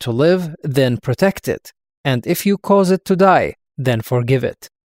cause it to live, then protect it, and if you cause it to die, then forgive it.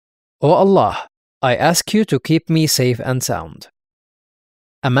 O Allah, I ask you to keep me safe and sound.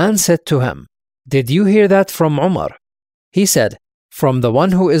 A man said to him, "Did you hear that from Umar?" He said, "From the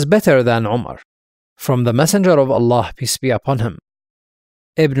one who is better than Umar, from the Messenger of Allah, peace be upon him."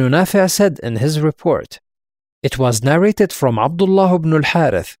 Ibn Nafi' said in his report, "It was narrated from Abdullah ibn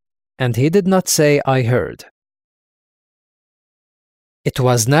al-Harith, and he did not say, 'I heard.'" It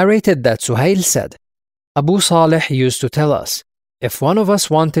was narrated that Suhail said, "Abu Salih used to tell us, if one of us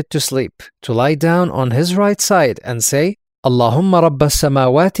wanted to sleep, to lie down on his right side and say, Allahumma rabba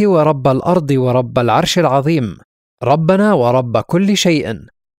as-samawati wa rabba al-ardi wa rabba al-arsh al-azim, Rabbana wa rabba kulli shay'in,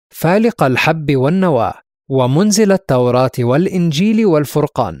 faliq al-habbi wal-nawa, wa munzil at-tawrati wal-injili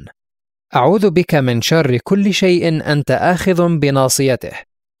wal-furqan. أعوذ بك من شر كل شيء أنت آخذ بناصيته.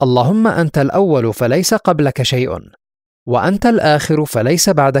 اللهم أنت الأول فليس قبلك شيء، وأنت الآخر فليس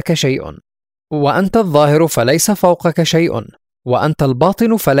بعدك شيء، وأنت الظاهر فليس فوقك شيء، وأنت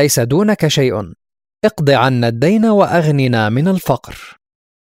الباطن فليس دونك شيء. اقض عنا الدين وأغننا من الفقر."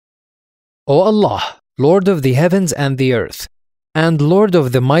 O Allah, Lord of the heavens and the earth, and Lord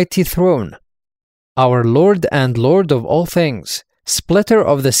of the mighty throne, our Lord and Lord of all things, splitter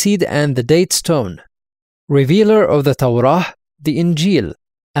of the seed and the date stone, revealer of the Torah, the Injil,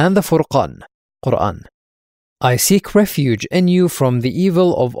 and the Furqan, Quran. I seek refuge in you from the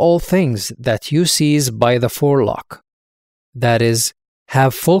evil of all things that you seize by the forelock, that is,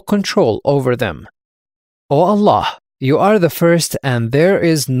 have full control over them. O Allah, you are the first and there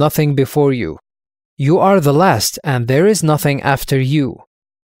is nothing before you. You are the last and there is nothing after you.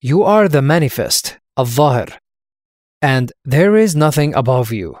 You are the manifest, al-Zahir, and there is nothing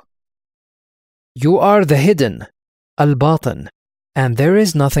above you. You are the hidden, al-Batin, and there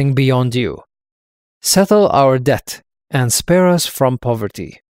is nothing beyond you. Settle our debt and spare us from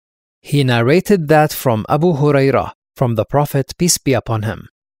poverty. He narrated that from Abu Hurairah, from the Prophet, peace be upon him.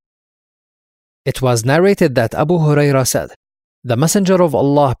 It was narrated that Abu Hurairah said, the Messenger of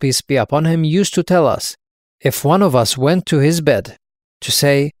Allah, peace be upon him, used to tell us, if one of us went to his bed, to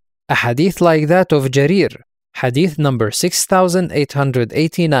say a hadith like that of Jarir, hadith number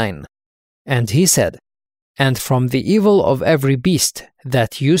 6889, and he said, and from the evil of every beast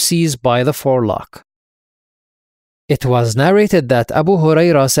that you seize by the forelock. It was narrated that Abu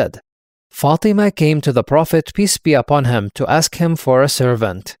Hurairah said, Fatima came to the Prophet, peace be upon him, to ask him for a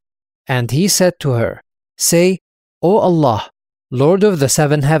servant. And he said to her, say, O Allah, Lord of the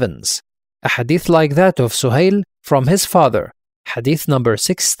seven heavens. A hadith like that of Suhail from his father, hadith number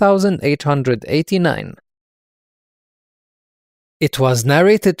 6889. It was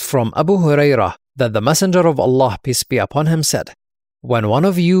narrated from Abu Hurairah that the Messenger of Allah, peace be upon him, said, when one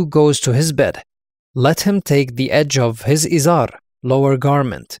of you goes to his bed, let him take the edge of his izar, lower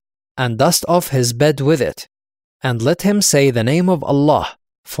garment, and dust off his bed with it, and let him say the name of Allah,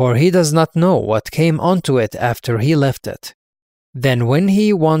 for he does not know what came onto it after he left it. Then when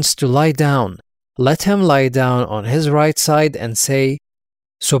he wants to lie down, let him lie down on his right side and say,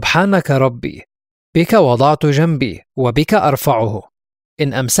 Subhanaka Rabbi, bika wada'tu jambi, wa bika arfa'uhu.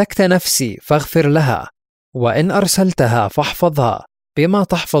 In amsakta nafsi faghfir laha, wa in arsaltaha fahfadha, bima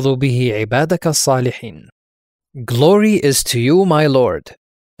tahfadhu bihi ibadaka as-salihin. Glory is to you, my Lord.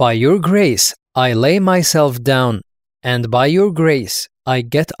 By your grace I lay myself down, and by your grace I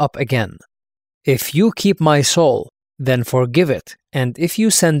get up again. If you keep my soul, then forgive it, and if you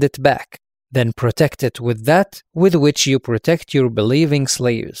send it back, then protect it with that with which you protect your believing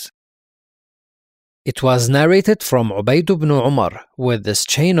slaves. It was narrated from Ubayd ibn Umar with this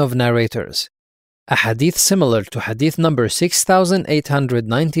chain of narrators, a hadith similar to hadith number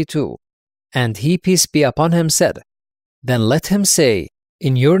 6892, and he, peace be upon him, said, then let him say,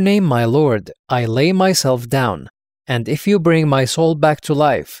 in your name, my Lord, I lay myself down, and if you bring my soul back to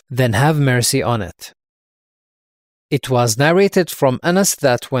life, then have mercy on it. It was narrated from Anas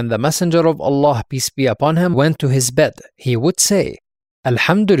that when the Messenger of Allah, peace be upon him, went to his bed, he would say,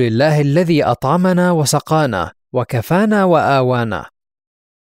 Alhamdulillah alladhi at'amana wa saqana wa kafana wa awana.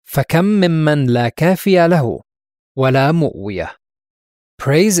 فَكَمْ مِمَّنْ لَا كَافِيَ لَهُ وَلَا مُؤْوِيَ.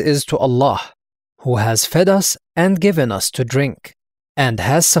 Praise is to Allah, who has fed us and given us to drink, and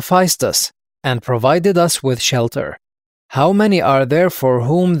has sufficed us and provided us with shelter. How many are there for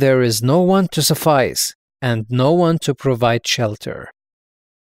whom there is no one to suffice and no one to provide shelter?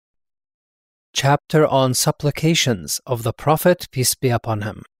 Chapter on Supplications of the Prophet, peace be upon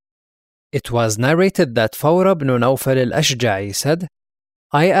him. It was narrated that Fawr ibn Nawfal al-Ashja'i said,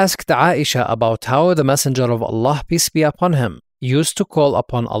 I asked Aisha about how the Messenger of Allah, peace be upon him, used to call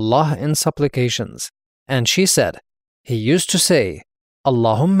upon Allah in supplications, and she said, he used to say,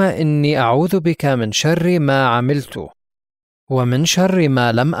 Allahumma inni a'udhu bika min sharri ma amiltu, wa min sharri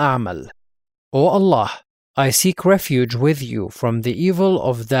ma lam a'mal. O Allah, I seek refuge with you from the evil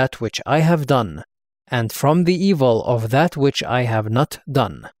of that which I have done, and from the evil of that which I have not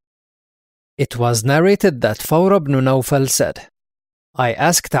done. It was narrated that Fawr ibn Nawfal said, I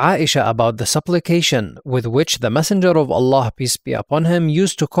asked Aisha about the supplication with which the Messenger of Allah, peace be upon him,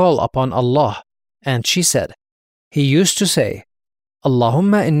 used to call upon Allah, and she said, he used to say,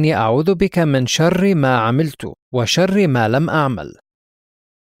 Allahumma inni a'udhu bika min sharri ma amiltu wa sharri ma lam a'mal.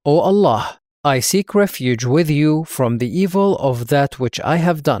 O Allah, I seek refuge with you from the evil of that which I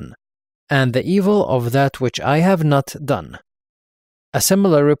have done, and the evil of that which I have not done. A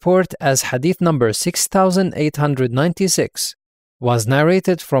similar report as hadith number 6896 was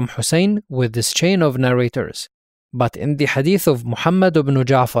narrated from Hussein with this chain of narrators, but in the hadith of Muhammad ibn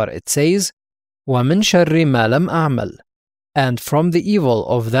Ja'far it says, وَمِن شَرِّ مَا لَمْ أَعْمَلْ, and from the evil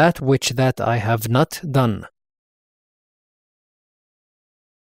of that which that I have not done.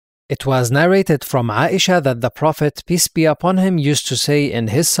 It was narrated from Aisha that the Prophet, peace be upon him, used to say in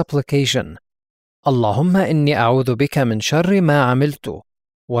his supplication, Allahumma inni a'udhu bika min sharri ma amiltu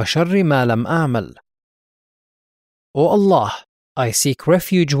wa sharri ma lam a'mal. O Allah, I seek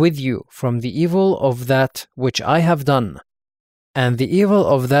refuge with you from the evil of that which I have done, and the evil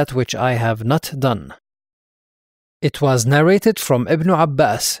of that which I have not done. It was narrated from Ibn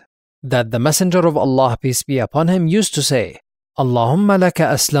Abbas that the Messenger of Allah, peace be upon him, used to say, Allahumma laka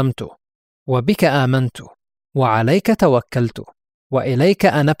aslamtu, wa bika amantu, wa alayka tawakkaltu, wa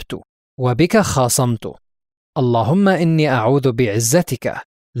ilayka anabtu, wa bika khasamtu. Allahumma inni a'udhu bi'izzatika,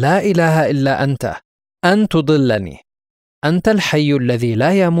 la ilaha illa anta, an tudillani. أنت الحي الذي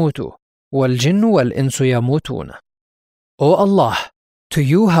لا يموت والجن والإنس يموتون. O Allah, to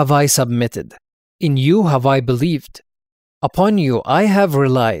you have I submitted, in you have I believed, upon you I have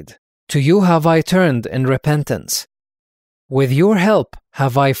relied, To you have I turned in repentance. With your help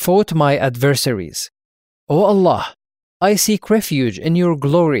have I fought my adversaries. O Allah, I seek refuge in your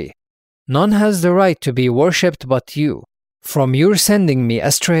glory. None has the right to be worshipped but you, from your sending me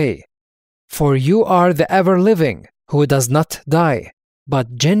astray. For you are the ever-living, who does not die,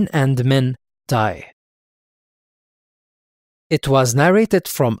 but jinn and men die. It was narrated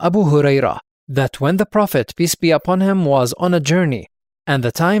from Abu Hurairah that when the Prophet, peace be upon him, was on a journey, and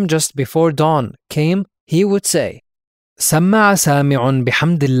the time just before dawn came, he would say, سمع سامع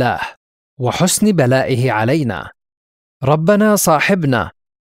بحمد الله وحسن بلائه علينا ربنا صاحبنا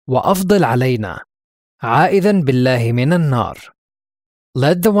وأفضل علينا عائذا بالله من النار.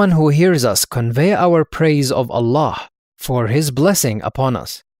 Let the one who hears us convey our praise of Allah for His blessing upon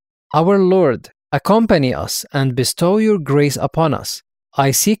us. Our Lord, accompany us and bestow your grace upon us.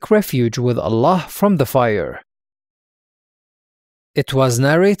 I seek refuge with Allah from the fire. It was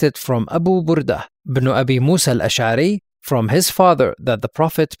narrated from Abu Burda ibn Abi Musa al-Ash'ari from his father that the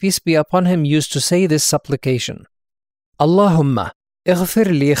Prophet, peace be upon him, used to say this supplication. Allahumma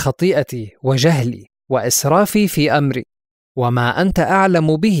اغفر لي خطيئتي وجهلي وإسرافي في أمري وما أنت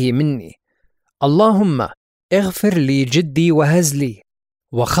أعلم به مني. اللهم اغفر لي جدي وهزلي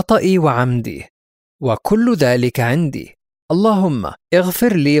وخطئي وعمدي وكل ذلك عندي. اللهم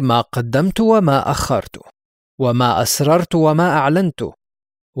اغفر لي ما قدمت وما أخرت وما أسررت وما أعلنت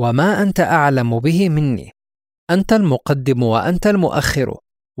وما أنت أعلم به مني. أنت المقدم وأنت المؤخر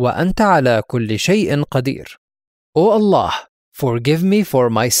وأنت على كل شيء قدير. O Allah, forgive me for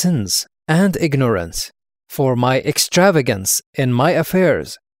my sins and ignorance, for my extravagance in my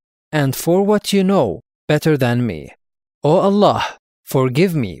affairs, and for what you know better than me. O Allah,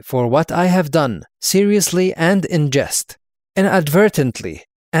 forgive me for what I have done seriously and in jest, inadvertently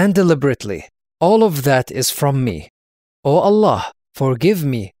and deliberately. All of that is from me. O Allah, forgive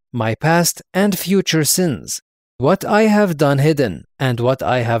me my past and future sins, what I have done hidden and what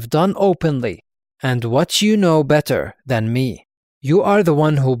I have done openly, and what you know better than me. You are the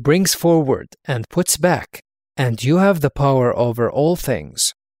one who brings forward and puts back, and you have the power over all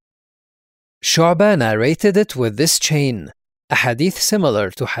things. Shu'bah narrated it with this chain, a hadith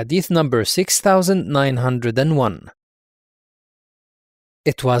similar to hadith number 6901.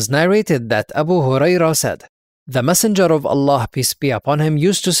 It was narrated that Abu Hurairah said, the Messenger of Allah, peace be upon him,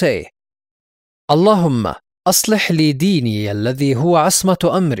 used to say, Allahumma أصلح لي ديني الذي هو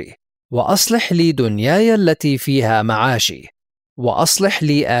عصمة أمري وأصلح لي دنياي التي فيها معاشي وأصلح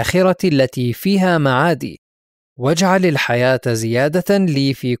لي آخرتي التي فيها معادي واجعل الحياة زيادة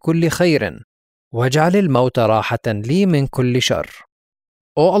لي في كل خير واجعل الموت راحة لي من كل شر.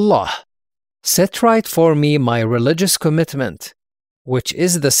 O Allah, set right for me my religious commitment, which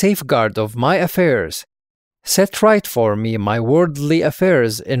is the safeguard of my affairs. Set right for me my worldly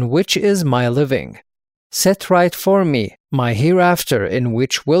affairs, in which is my living. Set right for me my hereafter, in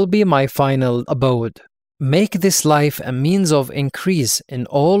which will be my final abode. Make this life a means of increase in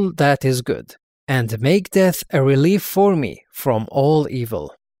all that is good, and make death a relief for me from all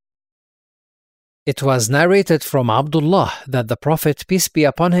evil. It was narrated from Abdullah that the Prophet, peace be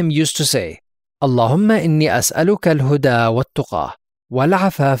upon him, used to say, Allahumma inni as'aluka al-huda wat-tuqa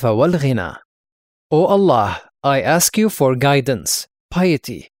wal-afafa wal-ghina. O Allah, I ask you for guidance,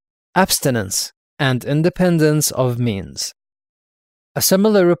 piety, abstinence, and independence of means. A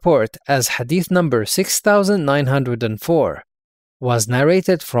similar report as hadith number 6904 was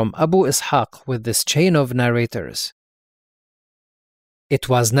narrated from Abu Ishaq with this chain of narrators. It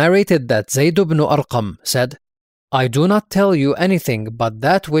was narrated that Zayd ibn Arqam said, I do not tell you anything but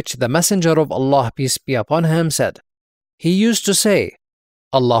that which the Messenger of Allah, peace be upon him, said. He used to say,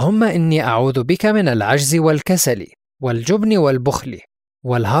 Allahumma inni a'udhu bika min al-ajzi wal-kasali wal-jubni wal-bukhli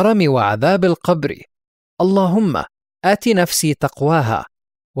wal-harami wa adhab al-qabri. Allahumma ati nafsi taqwaha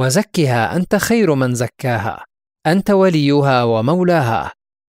wa zakkiha anta khayru man zakkaha anta waliyuha wa mawlaha.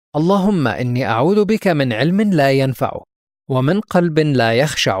 Allahumma inni a'udhu bika min ilmin la yanfa'u wa min qalbin la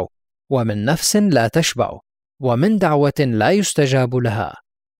yakhsha'u wa min nafsin la tashba'u wa min da'watin la yustajabu laha.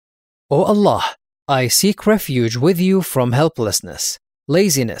 O Allah, I seek refuge with you from helplessness,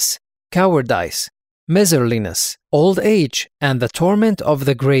 laziness, cowardice, miserliness, old age, and the torment of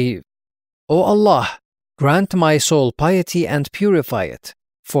the grave. O Allah, grant my soul piety and purify it,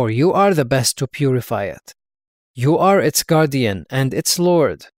 for you are the best to purify it. You are its guardian and its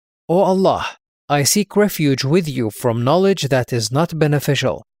Lord. O Allah, I seek refuge with you from knowledge that is not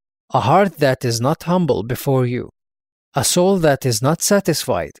beneficial, a heart that is not humble before you, a soul that is not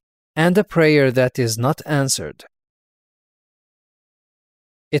satisfied, and a prayer that is not answered.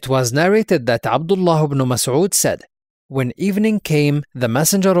 It was narrated that Abdullah ibn Mas'ud said, when evening came, the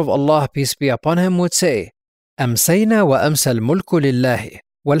Messenger of Allah, peace be upon him, would say, أمسينا وأمسى الملك لله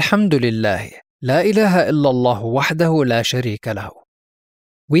والحمد لله لا إله إلا الله وحده لا شريك له.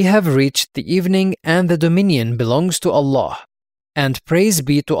 We have reached the evening and the dominion belongs to Allah. And praise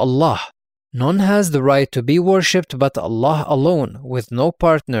be to Allah. None has the right to be worshipped but Allah alone, with no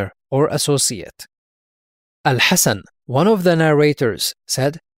partner or associate. Al-Hasan, one of the narrators,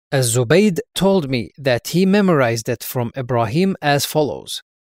 said, Az-Zubayd told me that he memorized it from Ibrahim as follows: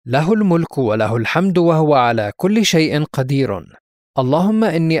 له الملك وله الحمد وهو على كل شيء قدير. اللهم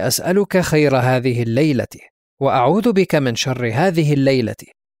إني أسألك خير هذه الليلة وأعوذ بك من شر هذه الليلة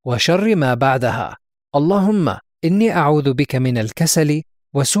وشر ما بعدها. اللهم إني أعوذ بك من الكسل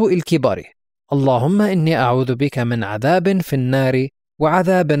وسوء الكبر. اللهم إني أعوذ بك من عذاب في النار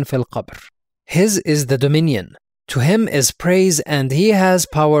وعذاب في القبر. His is the dominion. To him is praise and he has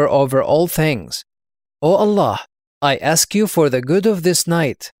power over all things. O Allah, I ask you for the good of this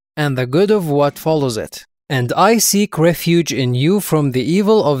night and the good of what follows it. And I seek refuge in you from the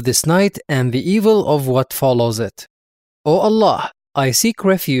evil of this night and the evil of what follows it. O Allah, I seek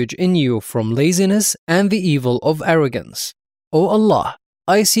refuge in you from laziness and the evil of arrogance. O Allah,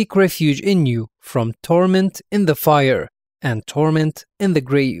 I seek refuge in you from torment in the fire and torment in the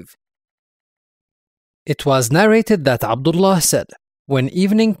grave. It was narrated that Abdullah said, when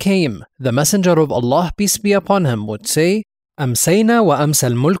evening came, the Messenger of Allah, peace be upon him, would say, أمسينا وأمسى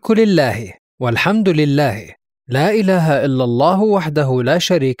الملك لله والحمد لله لا إله إلا الله وحده لا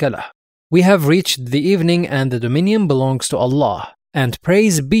شريك له. We have reached the evening and the dominion belongs to Allah, and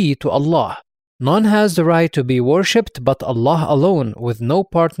praise be to Allah. None has the right to be worshipped but Allah alone, with no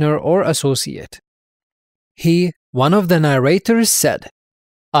partner or associate. He, one of the narrators, said,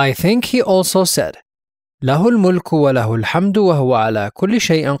 I think he also said, له الملك وله الحمد وهو على كل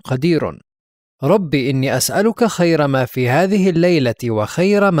شيء قدير. ربي إني أسألك خير ما في هذه الليلة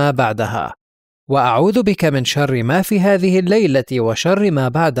وخير ما بعدها وأعوذ بك من شر ما في هذه الليلة وشر ما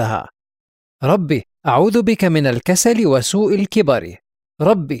بعدها. ربي أعوذ بك من الكسل وسوء الكبر.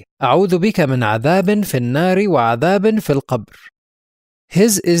 ربي أعوذ بك من عذاب في النار وعذاب في القبر.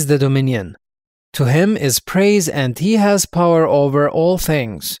 His is the dominion. To him is praise and he has power over all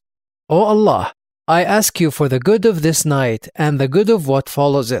things. O Allah, I ask you for the good of this night and the good of what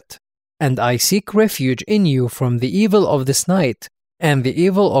follows it. And I seek refuge in you from the evil of this night and the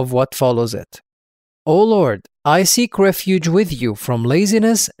evil of what follows it. O Lord, I seek refuge with you from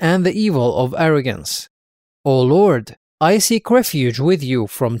laziness and the evil of arrogance. O Lord, I seek refuge with you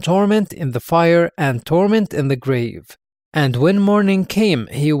from torment in the fire and torment in the grave. And when morning came,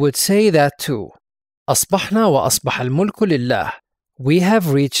 he would say that too. أصبحنا وأصبح الملك لله. We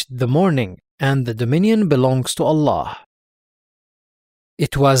have reached the morning and the dominion belongs to Allah.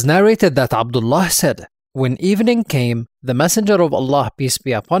 It was narrated that Abdullah said, when evening came, the Messenger of Allah, peace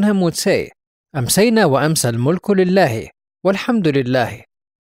be upon him, would say, أمسينا وأمسى الملك لله والحمد لله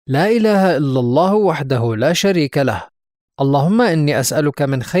لا إله إلا الله وحده لا شريك له. اللهم إني أسألك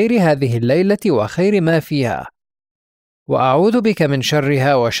من خير هذه الليلة وخير ما فيها وأعوذ بك من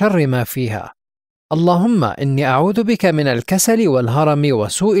شرها وشر ما فيها. اللهم إني أعوذ بك من الكسل والهرم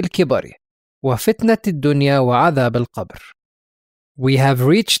وسوء الكبر وفتنة الدنيا وعذاب القبر. We have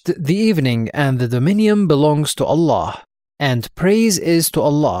reached the evening and the dominion belongs to Allah, and praise is to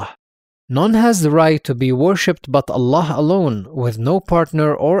Allah. None has the right to be worshipped but Allah alone, with no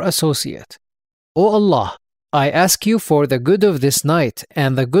partner or associate. O Allah, I ask you for the good of this night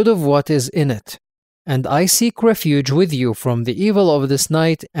and the good of what is in it, and I seek refuge with you from the evil of this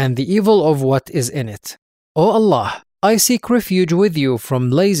night and the evil of what is in it. O Allah, I seek refuge with you from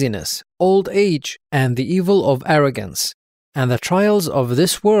laziness, old age, and the evil of arrogance, and the trials of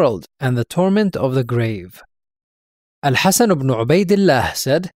this world and the torment of the grave. Al-Hasan ibn Ubaidillah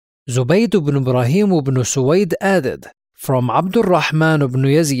said, Zubayd ibn Ibrahim ibn Suwaid added, from Abdul Rahman ibn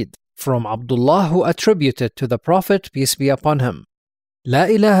Yazid, from Abdullah who attributed to the Prophet, peace be upon him, لا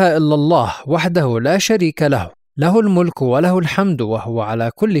إله إلا الله وحده لا شريك له له الملك وله الحمد وهو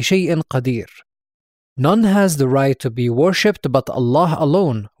على كل شيء قدير. None has the right to be worshipped but Allah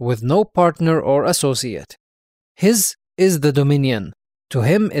alone, with no partner or associate. His is the dominion. To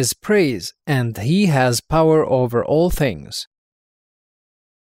him is praise, and he has power over all things.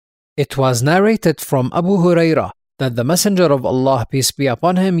 It was narrated from Abu Hurairah that the Messenger of Allah, peace be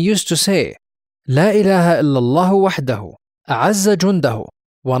upon him, used to say, لا إله إلا الله وحده أعز جنده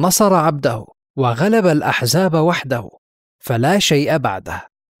ونصر عبده وغلب الأحزاب وحده فلا شيء بعده.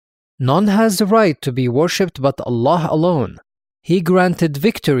 None has the right to be worshipped but Allah alone. He granted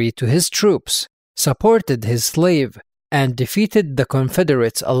victory to his troops, supported his slave, and defeated the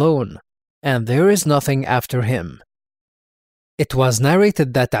Confederates alone, and there is nothing after him. It was narrated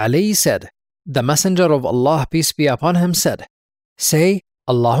that Ali said, the Messenger of Allah, peace be upon him, said, say,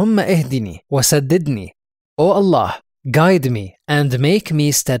 Allahumma ihdini wa saddidni, O Allah, guide me and make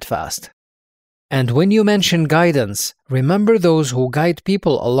me steadfast. And when you mention guidance, remember those who guide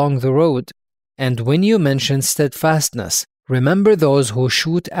people along the road. And when you mention steadfastness, remember those who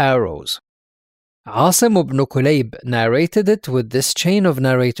shoot arrows. Asim ibn Kulayb narrated it with this chain of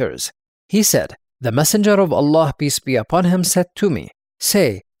narrators. He said, the Messenger of Allah, peace be upon him, said to me,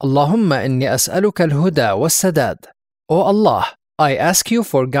 say, Allahumma inni as'aluka al-huda was-sadad. O Allah, I ask you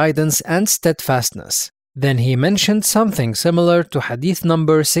for guidance and steadfastness. Then he mentioned something similar to Hadith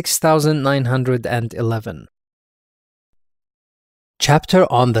number 6911. Chapter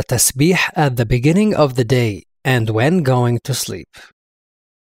on the tasbih at the beginning of the day and when going to sleep.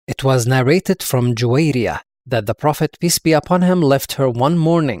 It was narrated from Juwayriyah that the Prophet, peace be upon him, left her one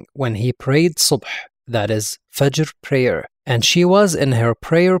morning when he prayed subh, that is, Fajr prayer, and she was in her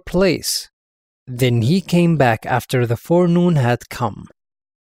prayer place. Then he came back after the forenoon had come,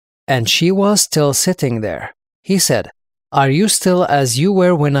 and she was still sitting there. He said, are you still as you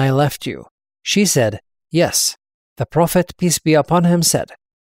were when I left you? She said, yes. The Prophet, peace be upon him, said,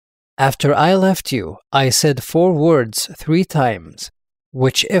 after I left you, I said 4 words 3 times,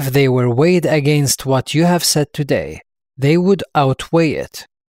 which if they were weighed against what you have said today, they would outweigh it.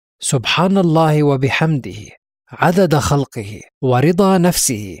 Subhanallah wa bihamdihi, adada khalqihi, wa rida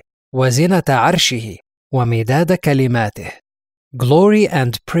nafsihi, wa zinata arshihi, wa midada kalimatih. Glory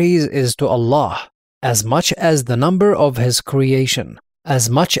and praise is to Allah, as much as the number of His creation, as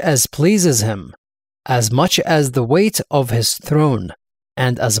much as pleases Him, as much as the weight of His throne,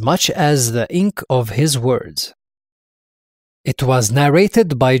 and as much as the ink of His words. It was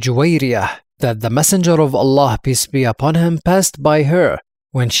narrated by Juwayriyah that the Messenger of Allah, peace be upon him, passed by her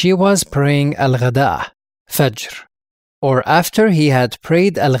when she was praying Al-Ghada, Fajr, or after he had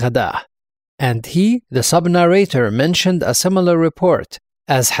prayed Al-Ghada. And he, the sub-narrator, mentioned a similar report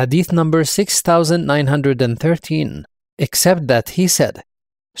as Hadith number 6913, except that he said,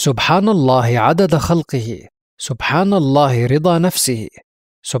 Subhanallah adada khalqihi, Subhanallah rida nafsihi,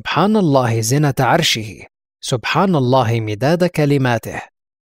 Subhanallah zinata arshihi, Subhanallah midada kalimatih.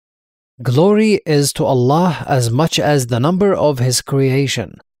 Glory is to Allah as much as the number of His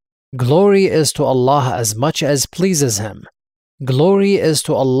creation. Glory is to Allah as much as pleases Him. Glory is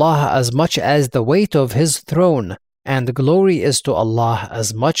to Allah as much as the weight of His throne, and glory is to Allah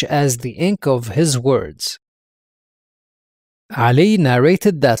as much as the ink of His words. Ali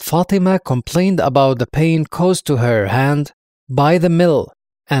narrated that Fatima complained about the pain caused to her hand by the mill,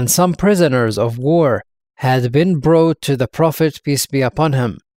 and some prisoners of war had been brought to the Prophet, peace be upon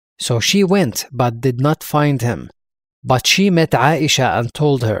him. So she went but did not find him. But she met Aisha and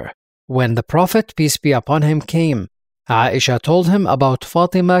told her. When the Prophet, peace be upon him, came, Aisha told him about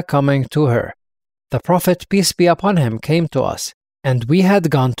Fatima coming to her. The Prophet, peace be upon him, came to us, and we had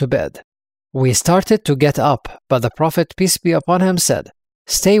gone to bed. We started to get up, but the Prophet, peace be upon him, said,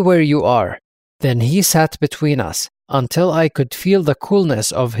 stay where you are. Then he sat between us until I could feel the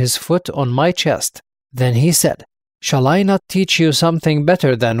coolness of his foot on my chest. Then he said, shall I not teach you something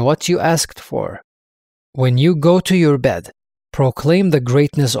better than what you asked for? When you go to your bed, proclaim the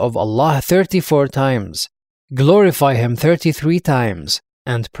greatness of Allah 34 times, glorify Him 33 times,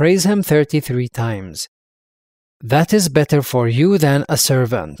 and praise Him 33 times. That is better for you than a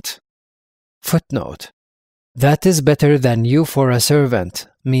servant. Footnote: that is better than you for a servant,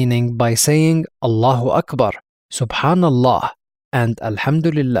 meaning by saying Allahu Akbar, Subhanallah, and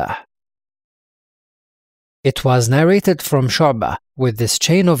Alhamdulillah. It was narrated from Shu'bah with this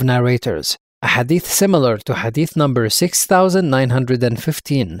chain of narrators, a hadith similar to hadith number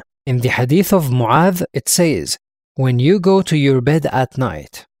 6915. In the hadith of Mu'adh, it says, when you go to your bed at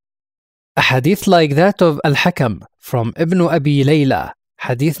night. A hadith like that of Al-Hakam from Ibn Abi Layla,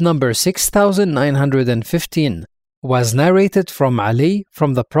 hadith number 6915, was narrated from Ali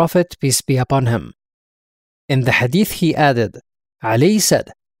from the Prophet, peace be upon him. In the hadith he added, Ali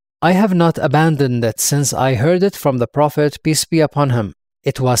said, I have not abandoned it since I heard it from the Prophet, peace be upon him.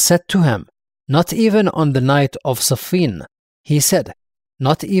 It was said to him, not even on the night of Siffin. He said,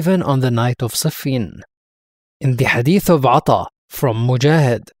 not even on the night of Siffin. In the hadith of Ata from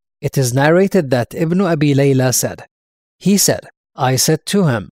Mujahid, it is narrated that Ibn Abi Layla said, he said, I said to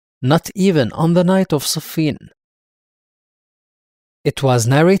him, not even on the night of Siffin. It was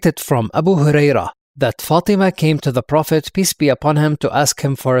narrated from Abu Hurairah that Fatima came to the Prophet, peace be upon him, to ask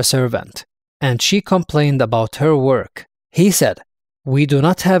him for a servant, and she complained about her work. He said, we do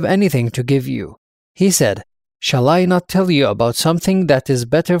not have anything to give you. He said, shall I not tell you about something that is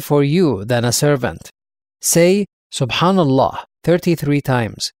better for you than a servant? Say, Subhanallah 33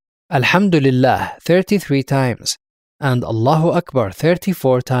 times, Alhamdulillah 33 times, and Allahu Akbar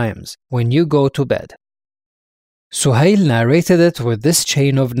 34 times when you go to bed. Suhail narrated it with this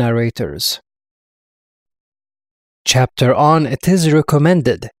chain of narrators. Chapter on It is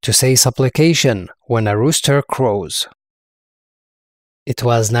recommended to say supplication when a rooster crows. It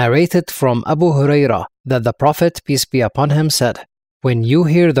was narrated from Abu Hurairah that the Prophet, peace be upon him, said, "When you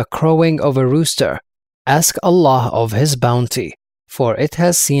hear the crowing of a rooster, ask Allah of His bounty, for it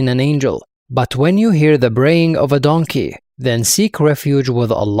has seen an angel. But when you hear the braying of a donkey, then seek refuge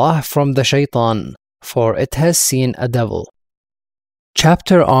with Allah from the shaitan, for it has seen a devil."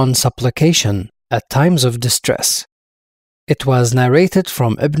 Chapter on Supplication at times of distress. It was narrated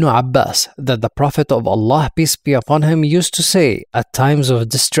from Ibn Abbas that the Prophet of Allah, peace be upon him, used to say at times of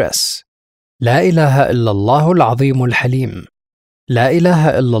distress, "La ilaha illallah al-azim al-halim. La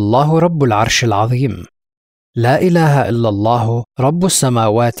ilaha illallah rabbul arsh al-azim. La ilaha illallah rabbus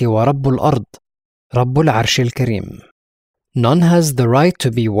samawati wa rabbul ard. Rabbul arsh al-karim." None has the right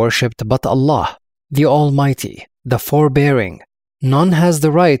to be worshipped but Allah, the Almighty, the Forbearing. None has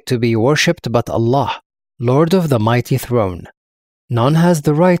the right to be worshipped but Allah, Lord of the mighty throne. None has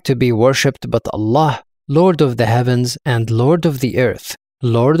the right to be worshipped but Allah, Lord of the heavens and Lord of the earth,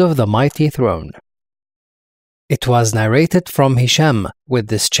 Lord of the mighty throne. It was narrated from Hisham with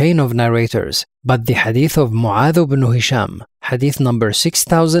this chain of narrators, but the hadith of Mu'adh ibn Hisham, hadith number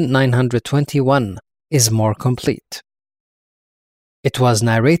 6921, is more complete. It was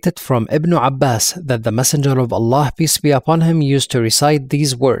narrated from Ibn Abbas that the Messenger of Allah, peace be upon him, used to recite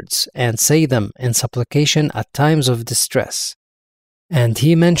these words and say them in supplication at times of distress. And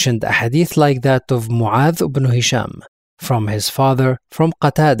he mentioned a hadith like that of Mu'adh ibn Hisham from his father, from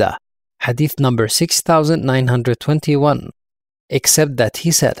Qatada, hadith number 6921, except that he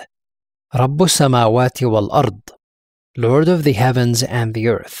said, "Rabbus samawati wal ard," Lord of the heavens and the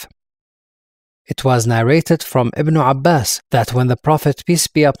earth. It was narrated from Ibn Abbas that when the Prophet, peace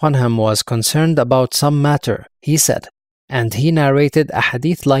be upon him, was concerned about some matter, he said, and he narrated a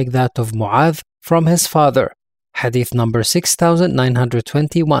hadith like that of Mu'adh from his father, hadith number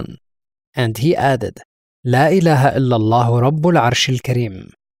 6921, and he added, "La ilaha illallah rabbul arsh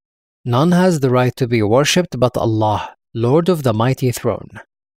al-karim." None has the right to be worshipped but Allah, Lord of the mighty throne.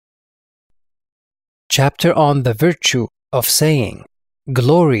 Chapter on the virtue of saying,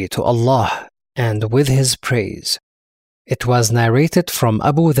 "Glory to Allah," and with His praise. It was narrated from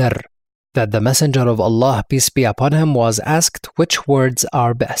Abu Dharr that the Messenger of Allah, peace be upon him, was asked which words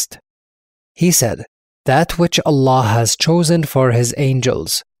are best. He said, "That which Allah has chosen for His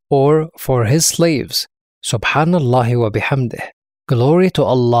angels or for His slaves, Subhanallah wa bihamdih, glory to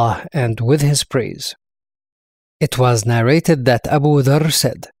Allah and with His praise." It was narrated that Abu Dharr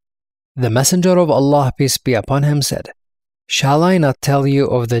said, "The Messenger of Allah, peace be upon him, said, 'Shall I not tell you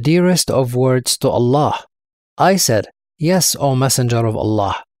of the dearest of words to Allah?' I said, 'Yes, O Messenger of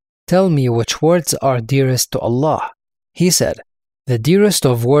Allah. Tell me which words are dearest to Allah.' He said, 'The dearest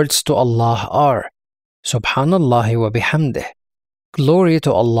of words to Allah are Subhanallah wa bihamdih, glory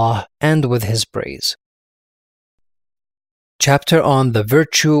to Allah and with His praise." Chapter on the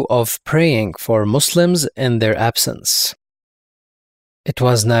virtue of praying for Muslims in their absence. It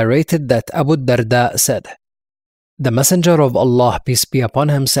was narrated that Abu Darda said, "The Messenger of Allah, peace be upon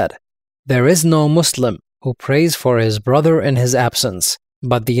him, said, 'There is no Muslim who prays for his brother in his absence,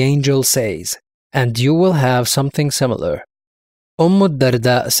 but the angel says, and you will have something similar.'"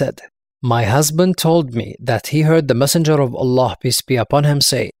 Darda said, "My husband told me that he heard the Messenger of Allah, peace be upon him,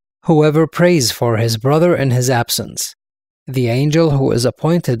 say, 'Whoever prays for his brother in his absence, the angel who is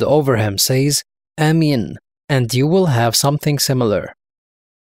appointed over him says, Ameen, and you will have something similar.'"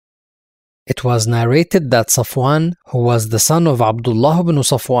 It was narrated that Safwan, who was the son of Abdullah ibn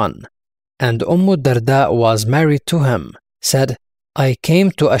Safwan, and Darda was married to him, said, "I came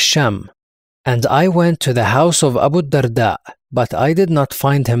to Ash-Sham, and I went to the house of Abu Darda, but I did not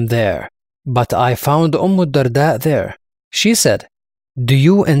find him there. But I found Darda there. She said, 'Do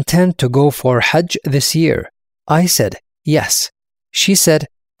you intend to go for Hajj this year?' I said, 'Yes.' She said,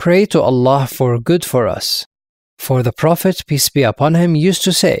 'Pray to Allah for good for us.' For the Prophet, peace be upon him, used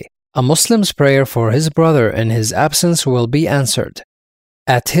to say, 'A Muslim's prayer for his brother in his absence will be answered.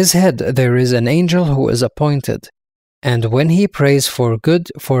 At his head there is an angel who is appointed, and when he prays for good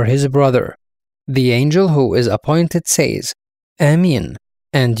for his brother, the angel who is appointed says, Ameen,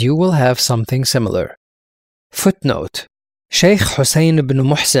 and you will have something similar." Footnote: Shaykh Hussein ibn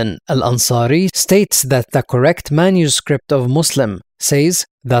Muhsin al-Ansari states that the correct manuscript of Muslim says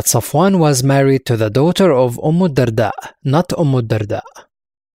that Safwan was married to the daughter of Darda, not Darda.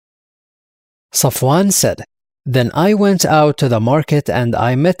 Safwan said, Then I went out to the market and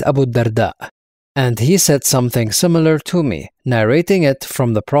I met Abu Darda, and he said something similar to me, narrating it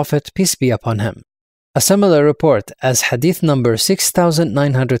from the Prophet, peace be upon him. A similar report as Hadith number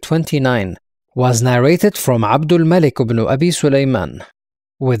 6929 was narrated from Abdul Malik ibn Abi Sulaiman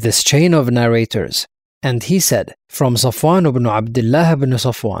with this chain of narrators, and he said from Safwan ibn Abdullah ibn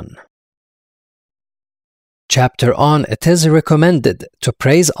Safwan. Chapter on It is recommended to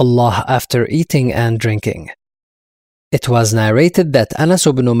praise Allah after eating and drinking. It was narrated that Anas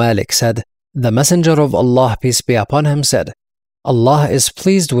ibn Malik said, the Messenger of Allah, peace be upon him, said, Allah is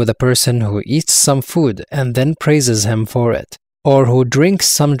pleased with a person who eats some food and then praises him for it, or who drinks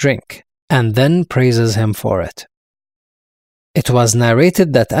some drink and then praises him for it. It was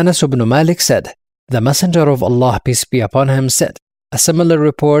narrated that Anas ibn Malik said, the Messenger of Allah, peace be upon him, said, a similar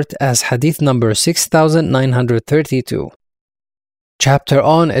report as Hadith number 6932. Chapter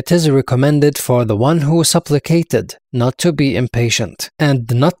on It is recommended for the one who supplicated not to be impatient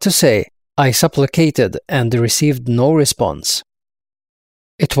and not to say, I supplicated and received no response.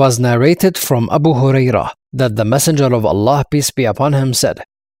 It was narrated from Abu Hurairah that the Messenger of Allah, peace be upon him, said,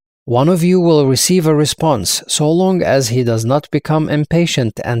 one of you will receive a response so long as he does not become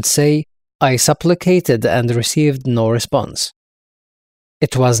impatient and say, I supplicated and received no response.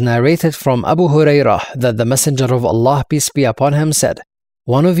 It was narrated from Abu Hurairah that the Messenger of Allah, peace be upon him, said,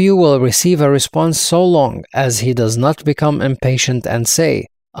 one of you will receive a response so long as he does not become impatient and say,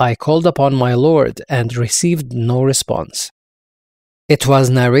 I called upon my Lord and received no response. It was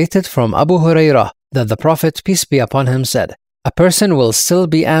narrated from Abu Hurairah that the Prophet, peace be upon him, said, a person will still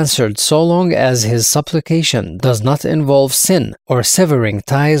be answered so long as his supplication does not involve sin or severing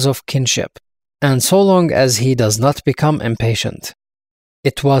ties of kinship, and so long as he does not become impatient.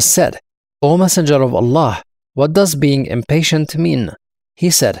 It was said, O Messenger of Allah, what does being impatient mean? He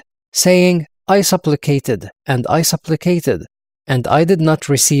said, saying, I supplicated, and I supplicated, and I did not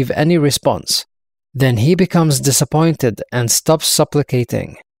receive any response. Then he becomes disappointed and stops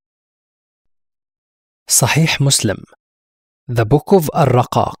supplicating. Sahih Muslim, the Book of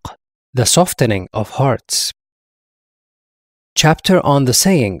Ar-Raqaq, the Softening of Hearts. Chapter on the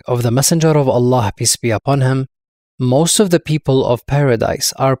saying of the Messenger of Allah, peace be upon him, most of the people of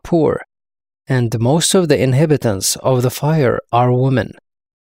paradise are poor, and most of the inhabitants of the fire are women,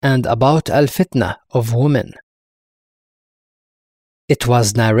 and about al-fitna of women. It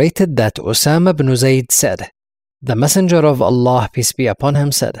was narrated that Usama ibn Zayd said, the Messenger of Allah, peace be upon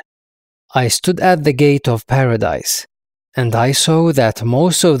him, said, I stood at the gate of paradise, and I saw that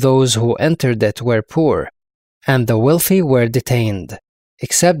most of those who entered it were poor, and the wealthy were detained,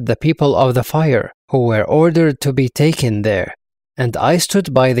 except the people of the fire, who were ordered to be taken there. And I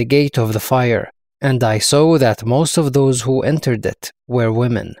stood by the gate of the fire, and I saw that most of those who entered it were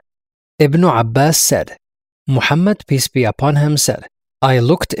women. Ibn Abbas said, Muhammad, peace be upon him, said, I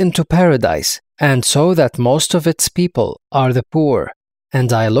looked into paradise and saw that most of its people are the poor,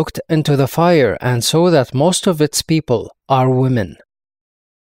 and I looked into the fire and saw that most of its people are women.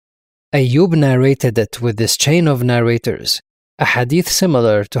 Ayyub narrated it with this chain of narrators, a hadith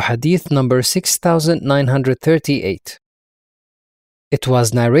similar to hadith number 6938. It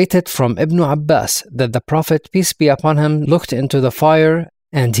was narrated from Ibn Abbas that the Prophet, peace be upon him, looked into the fire,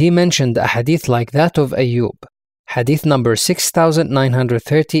 and he mentioned a hadith like that of Ayyub, hadith number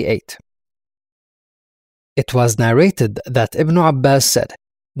 6938. It was narrated that Ibn Abbas said,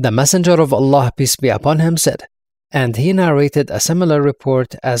 the Messenger of Allah, peace be upon him, said, and he narrated a similar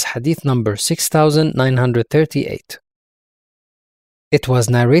report as hadith number 6938. It was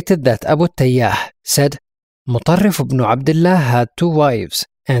narrated that Abu Tayyah said, Mutarrif ibn Abdullah had 2 wives,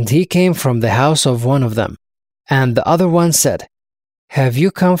 and he came from the house of one of them. And the other one said, Have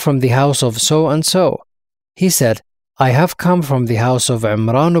you come from the house of so-and-so? He said, I have come from the house of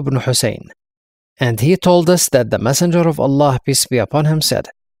Imran ibn Hussein. And he told us that the Messenger of Allah, peace be upon him, said,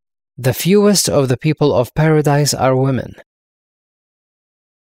 The fewest of the people of paradise are women.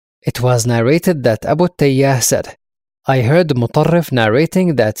 It was narrated that Abu Tayyah said, I heard Mutarrif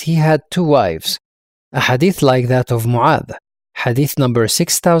narrating that he had 2 wives, a hadith like that of Mu'adh, hadith number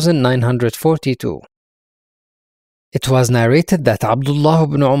 6942. It was narrated that Abdullah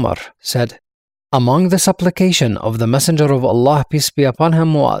ibn Umar said, Among the supplication of the Messenger of Allah, peace be upon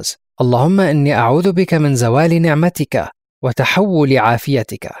him, was, Allahumma inni a'udhu bika min zawali ni'matika wa tahawuli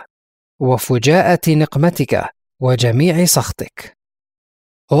afiyatika wa fujaati niqmatika wa jami'i sakhtik.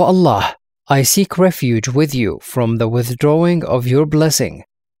 O Allah, I seek refuge with you from the withdrawing of your blessing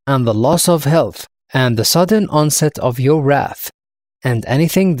and the loss of health and the sudden onset of your wrath and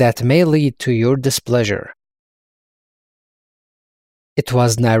anything that may lead to your displeasure. It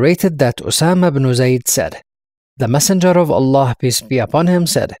was narrated that Usama ibn Zayd said, The Messenger of Allah, peace be upon him,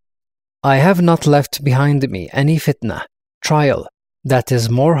 said, I have not left behind me any fitna, trial, that is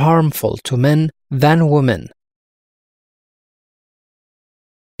more harmful to men than women.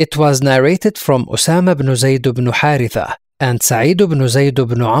 It was narrated from Usama ibn Zayd ibn Haritha and Sa'id ibn Zayd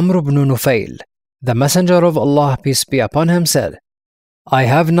ibn Amr ibn Nufayl. The Messenger of Allah, peace be upon him, said, I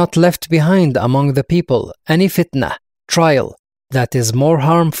have not left behind among the people any fitna, trial, that is more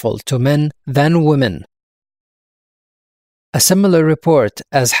harmful to men than women. A similar report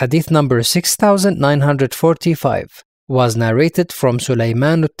as Hadith number 6945 was narrated from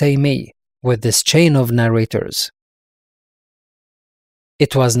Sulaiman al-Taymi with this chain of narrators.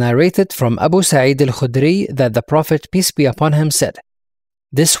 It was narrated from Abu Sa'id al-Khudri that the Prophet, peace be upon him, said,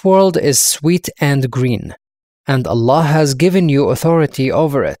 This world is sweet and green, and Allah has given you authority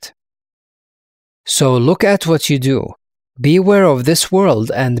over it. So look at what you do. Beware of this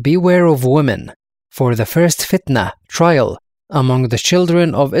world and beware of women, for the first fitna, trial, among the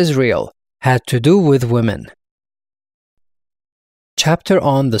children of Israel had to do with women. Chapter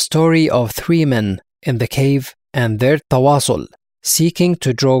on the story of 3 men in the cave and their tawasul, seeking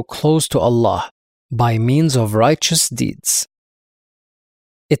to draw close to Allah by means of righteous deeds.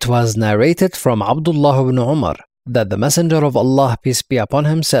 It was narrated from Abdullah ibn Umar that the Messenger of Allah, peace be upon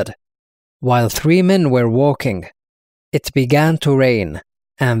him, said, While 3 men were walking, it began to rain,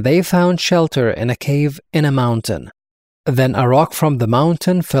 and they found shelter in a cave in a mountain. Then a rock from the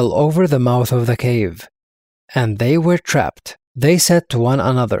mountain fell over the mouth of the cave, and they were trapped. They said to one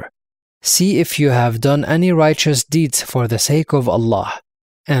another, See if you have done any righteous deeds for the sake of Allah,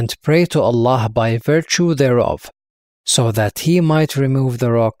 and pray to Allah by virtue thereof, so that He might remove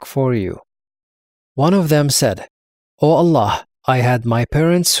the rock for you. One of them said, O Allah, I had my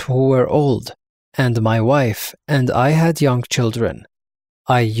parents who were old, and my wife, and I had young children.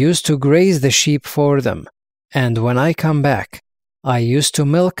 I used to graze the sheep for them, and when I come back, I used to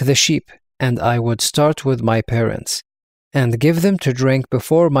milk the sheep, and I would start with my parents, and give them to drink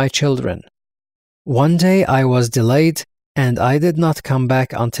before my children. One day I was delayed, and I did not come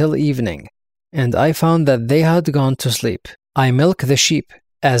back until evening, and I found that they had gone to sleep. I milked the sheep,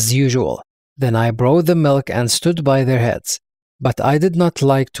 as usual. Then I brought the milk and stood by their heads. But I did not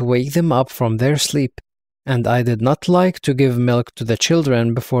like to wake them up from their sleep, and I did not like to give milk to the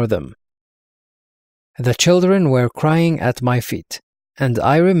children before them. The children were crying at my feet, and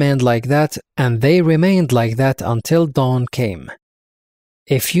I remained like that, and they remained like that until dawn came.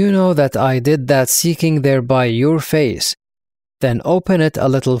 If you know that I did that seeking thereby your face, then open it a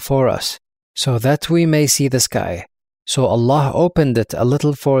little for us, so that we may see the sky. So Allah opened it a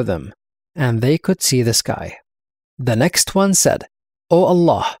little for them, and they could see the sky. The next one said, O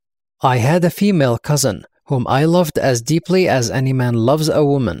Allah, I had a female cousin whom I loved as deeply as any man loves a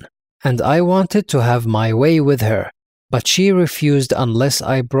woman, and I wanted to have my way with her, but she refused unless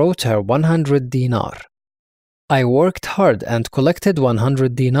I brought her 100 dinar. I worked hard and collected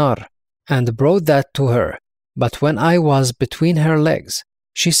 100 dinar, and brought that to her, but when I was between her legs,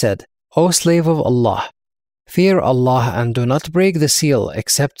 she said, O slave of Allah, fear Allah and do not break the seal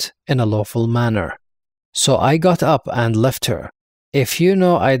except in a lawful manner. So I got up and left her. If you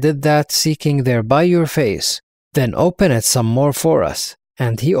know I did that seeking thereby your face, then open it some more for us.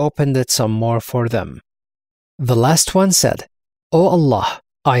 And he opened it some more for them. The last one said, O Allah,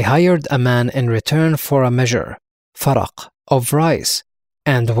 I hired a man in return for a measure, faraq, of rice.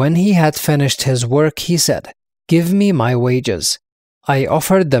 And when he had finished his work, he said, Give me my wages. I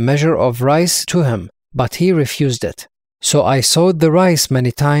offered the measure of rice to him, but he refused it. So I sowed the rice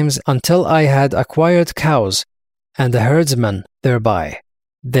many times until I had acquired cows and a herdsman thereby.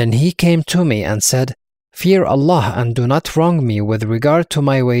 Then he came to me and said, Fear Allah and do not wrong me with regard to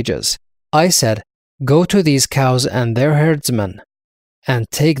my wages. I said, Go to these cows and their herdsmen, and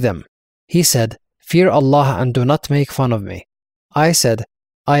take them. He said, Fear Allah and do not make fun of me. I said,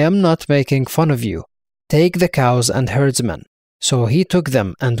 I am not making fun of you. Take the cows and herdsmen. So he took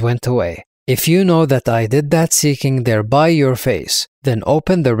them and went away. If you know that I did that seeking thereby your face, then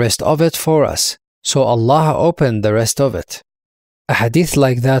open the rest of it for us. So Allah opened the rest of it. A hadith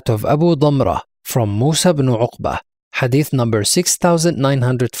like that of Abu Damrah from Musa ibn Uqbah, hadith number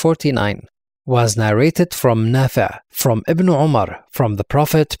 6949, was narrated from Nafi' from Ibn Umar from the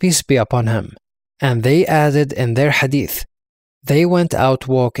Prophet, peace be upon him. And they added in their hadith, they went out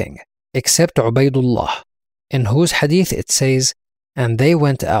walking, except Ubaydullah, in whose hadith it says, and they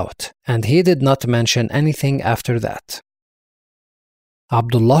went out, and he did not mention anything after that.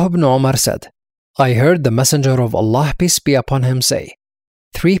 Abdullah ibn Umar said, I heard the Messenger of Allah, peace be upon him, say,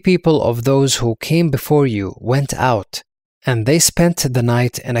 3 people of those who came before you went out, and they spent the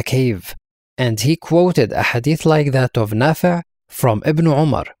night in a cave, And he quoted a hadith like that of Nafi' from Ibn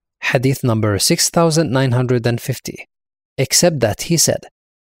Umar, hadith number 6950. Except that he said,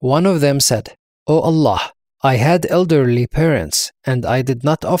 one of them said, "O Allah, I had elderly parents, and I did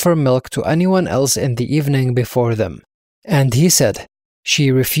not offer milk to anyone else in the evening before them." And he said,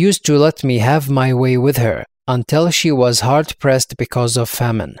 "She refused to let me have my way with her until she was hard-pressed because of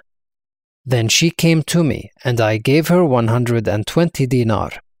famine. Then she came to me, and I gave her 120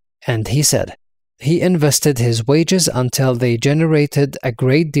 dinar." And he said, he invested his wages until they generated a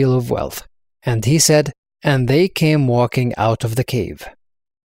great deal of wealth. And he said, and they came walking out of the cave.